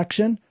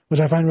section, which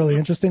I find really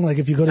interesting. Like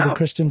if you go to the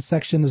Christian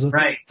section, there's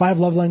 5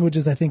 love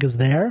languages, I think, is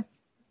there.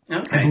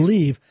 Okay. I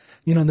believe,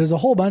 there's a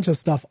whole bunch of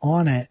stuff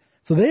on it.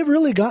 So they've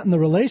really gotten the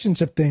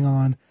relationship thing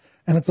on.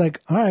 And it's like,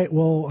 all right,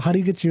 well, how do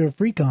you get your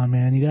freak on,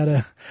 man? You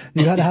gotta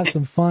have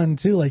some fun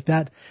too, like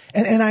that.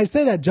 And I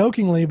say that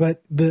jokingly,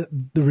 but the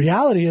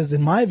reality is,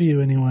 in my view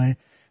anyway,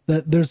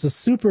 that there's a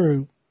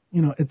super,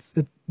 it's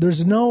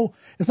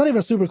not even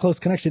a super close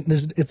connection.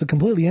 It's a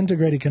completely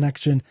integrated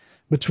connection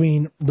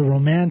between the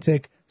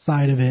romantic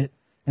side of it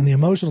and the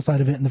emotional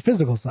side of it and the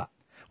physical side,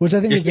 which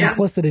I think is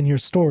implicit in your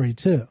story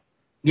too.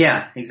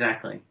 Yeah,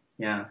 exactly.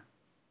 Yeah.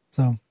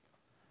 So,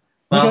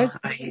 well,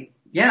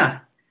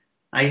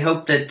 I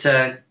hope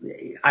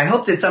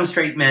that some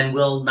straight men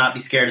will not be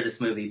scared of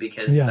this movie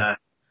because I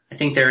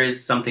think there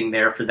is something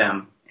there for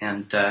them.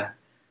 And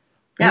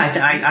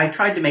I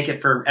tried to make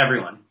it for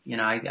everyone.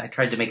 I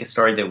tried to make a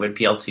story that would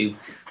appeal to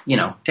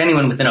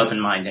anyone with an open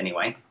mind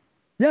anyway.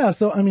 Yeah.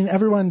 So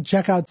everyone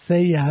check out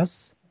Say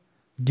Yes.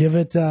 Give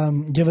it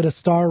a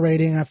star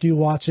rating after you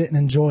watch it and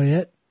enjoy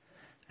it,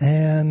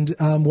 and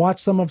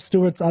watch some of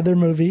Stewart's other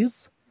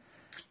movies.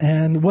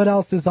 And what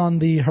else is on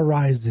the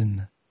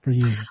horizon for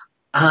you?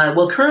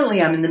 Well, currently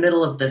I'm in the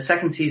middle of the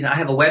second season. I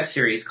have a web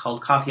series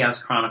called Coffee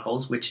House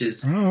Chronicles, which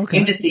is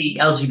aimed at the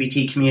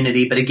LGBT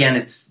community. But again,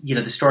 it's,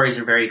 the stories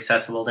are very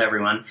accessible to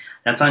everyone.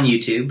 That's on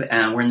YouTube.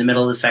 And we're in the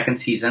middle of the second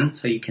season,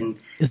 so you can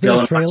go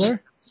and watch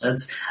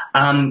episodes.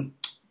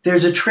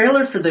 There's a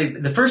trailer for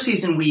the first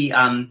season we,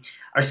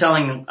 are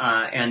selling,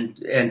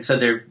 and so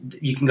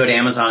you can go to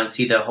Amazon and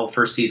see the whole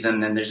first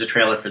season. And there's a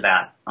trailer for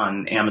that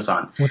on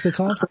Amazon. What's it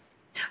called?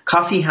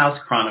 Coffee House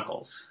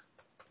Chronicles.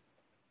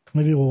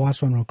 Maybe we'll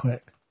watch one real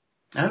quick.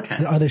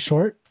 Okay. Are they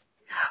short?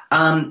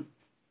 Well,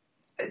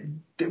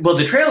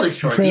 the trailer's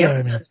short. The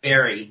episodes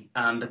vary.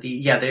 But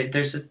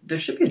there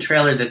should be a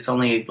trailer that's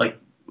only like,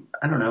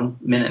 I don't know,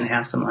 a minute and a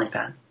half, something like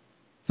that.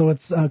 So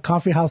it's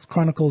Coffee House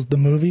Chronicles, the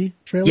movie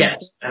trailer?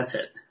 Yes, that's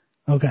it.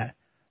 Okay.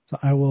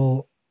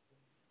 So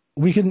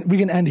we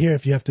can end here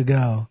if you have to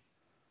go.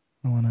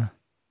 I don't want to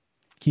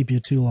keep you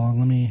too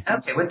long.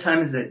 Okay, what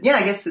time is it? Yeah,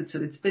 I guess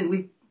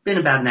we've been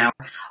about an hour.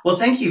 Well,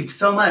 thank you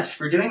so much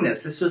for doing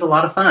this. This was a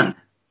lot of fun.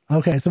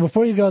 Okay, so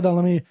before you go, though,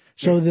 let me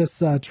show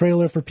this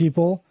trailer for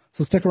people.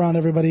 So stick around,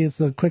 everybody.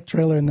 It's a quick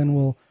trailer, and then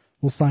we'll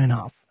sign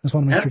off. I just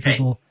want to make sure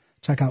people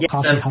check out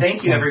Coffee House.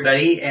 Thank you,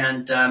 everybody,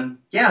 and I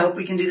hope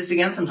we can do this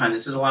again sometime.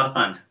 This was a lot of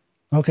fun.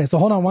 Okay, so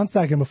hold on 1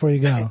 second before you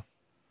go. Okay.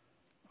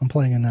 I'm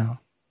playing it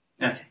now.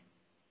 Okay.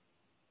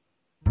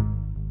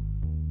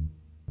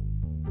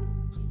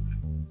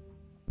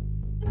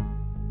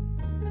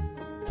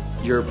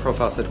 Your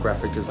profile said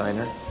graphic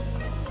designer.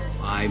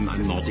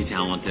 I'm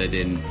multi-talented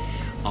in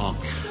all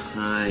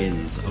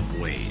kinds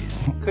of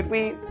ways. Could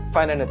we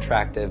find an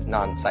attractive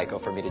non-psycho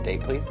for me to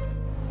date, please?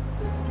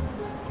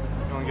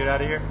 You want to get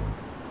out of here?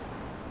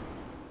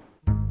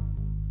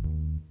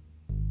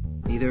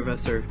 Neither of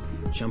us are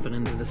jumping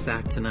into the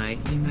sack tonight.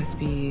 You must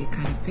be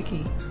kind of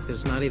picky.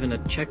 There's not even a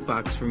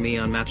checkbox for me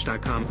on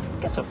Match.com.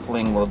 I guess a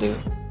fling will do.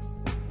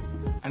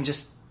 I'm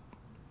just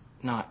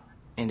not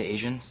into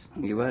Asians.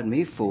 You had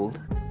me fooled.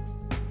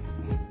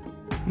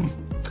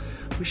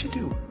 We should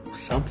do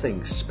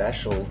something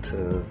special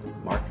to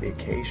mark the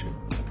occasion.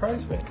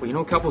 Surprise me.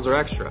 Well, couples are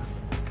extra.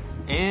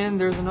 And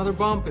there's another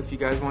bump if you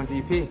guys want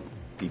DP.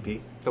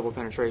 DP. Double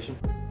penetration.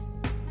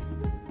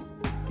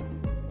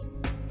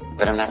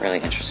 But I'm not really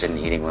interested in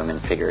eating women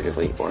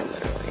figuratively or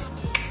literally.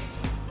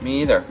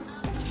 Me either.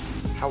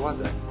 How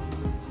was it?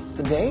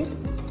 The date?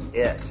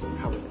 It.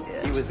 How was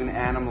it? He was an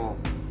animal,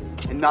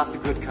 and not the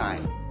good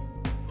kind.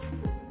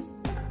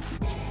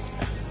 I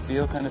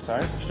feel kind of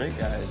sorry for straight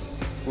guys.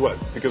 What?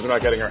 Because we're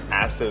not getting our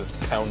asses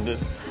pounded?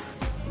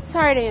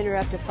 Sorry to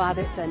interrupt a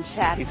father-son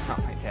chat. He's not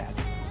my dad.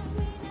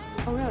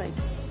 Oh, really?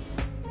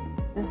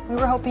 We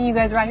were hoping you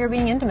guys were out here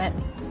being intimate.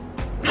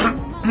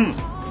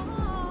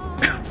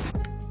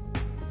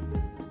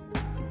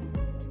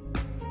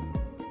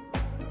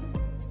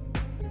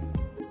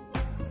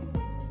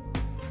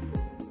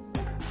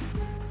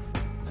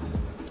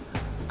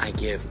 I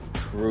give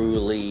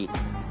truly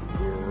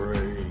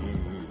great.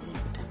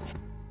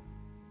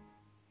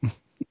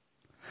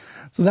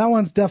 So that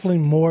one's definitely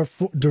more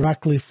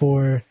directly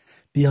for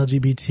the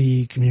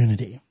LGBT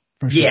community.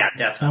 For sure. Yeah,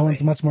 definitely. That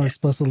one's much more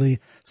explicitly.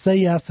 Say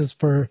Yes is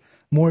for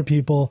more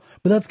people,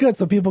 but that's good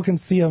so people can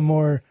see a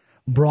more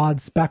broad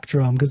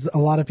spectrum, because a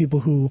lot of people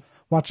who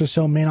watch the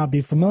show may not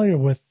be familiar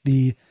with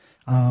the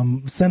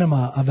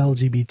cinema of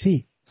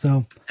LGBT.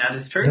 So that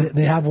is true.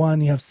 They have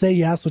one. You have Say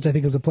Yes, which I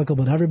think is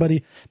applicable to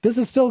everybody. This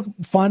is still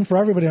fun for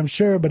everybody, I'm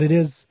sure, but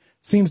it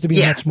seems to be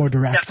much more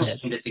directed.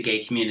 Definitely aimed at the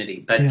gay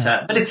community, but it's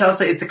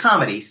a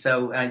comedy.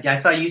 So I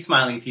saw you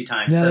smiling a few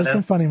times. Yeah, so there's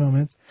some funny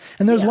moments.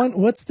 And there's one.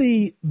 What's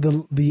the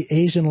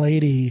Asian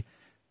lady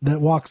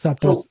that walks up?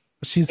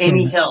 She's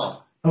Amy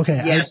Hill.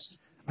 Okay, yeah,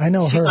 I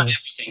know she's her. on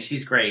everything.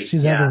 She's great.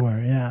 She's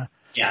everywhere. Yeah.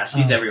 Yeah,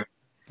 she's everywhere.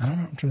 I don't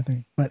know. I'm trying to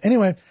think. But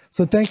anyway,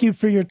 so thank you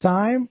for your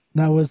time.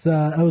 That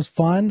was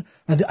fun.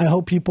 I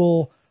hope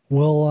people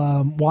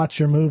will watch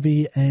your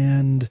movie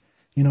and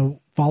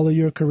follow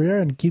your career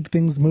and keep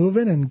things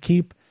moving and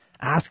keep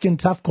asking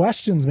tough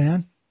questions,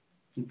 man.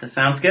 That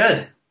sounds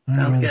good.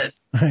 Sounds good.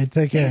 All right,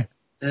 take care.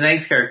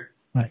 Thanks, Kurt.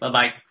 Bye.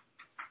 Bye-bye.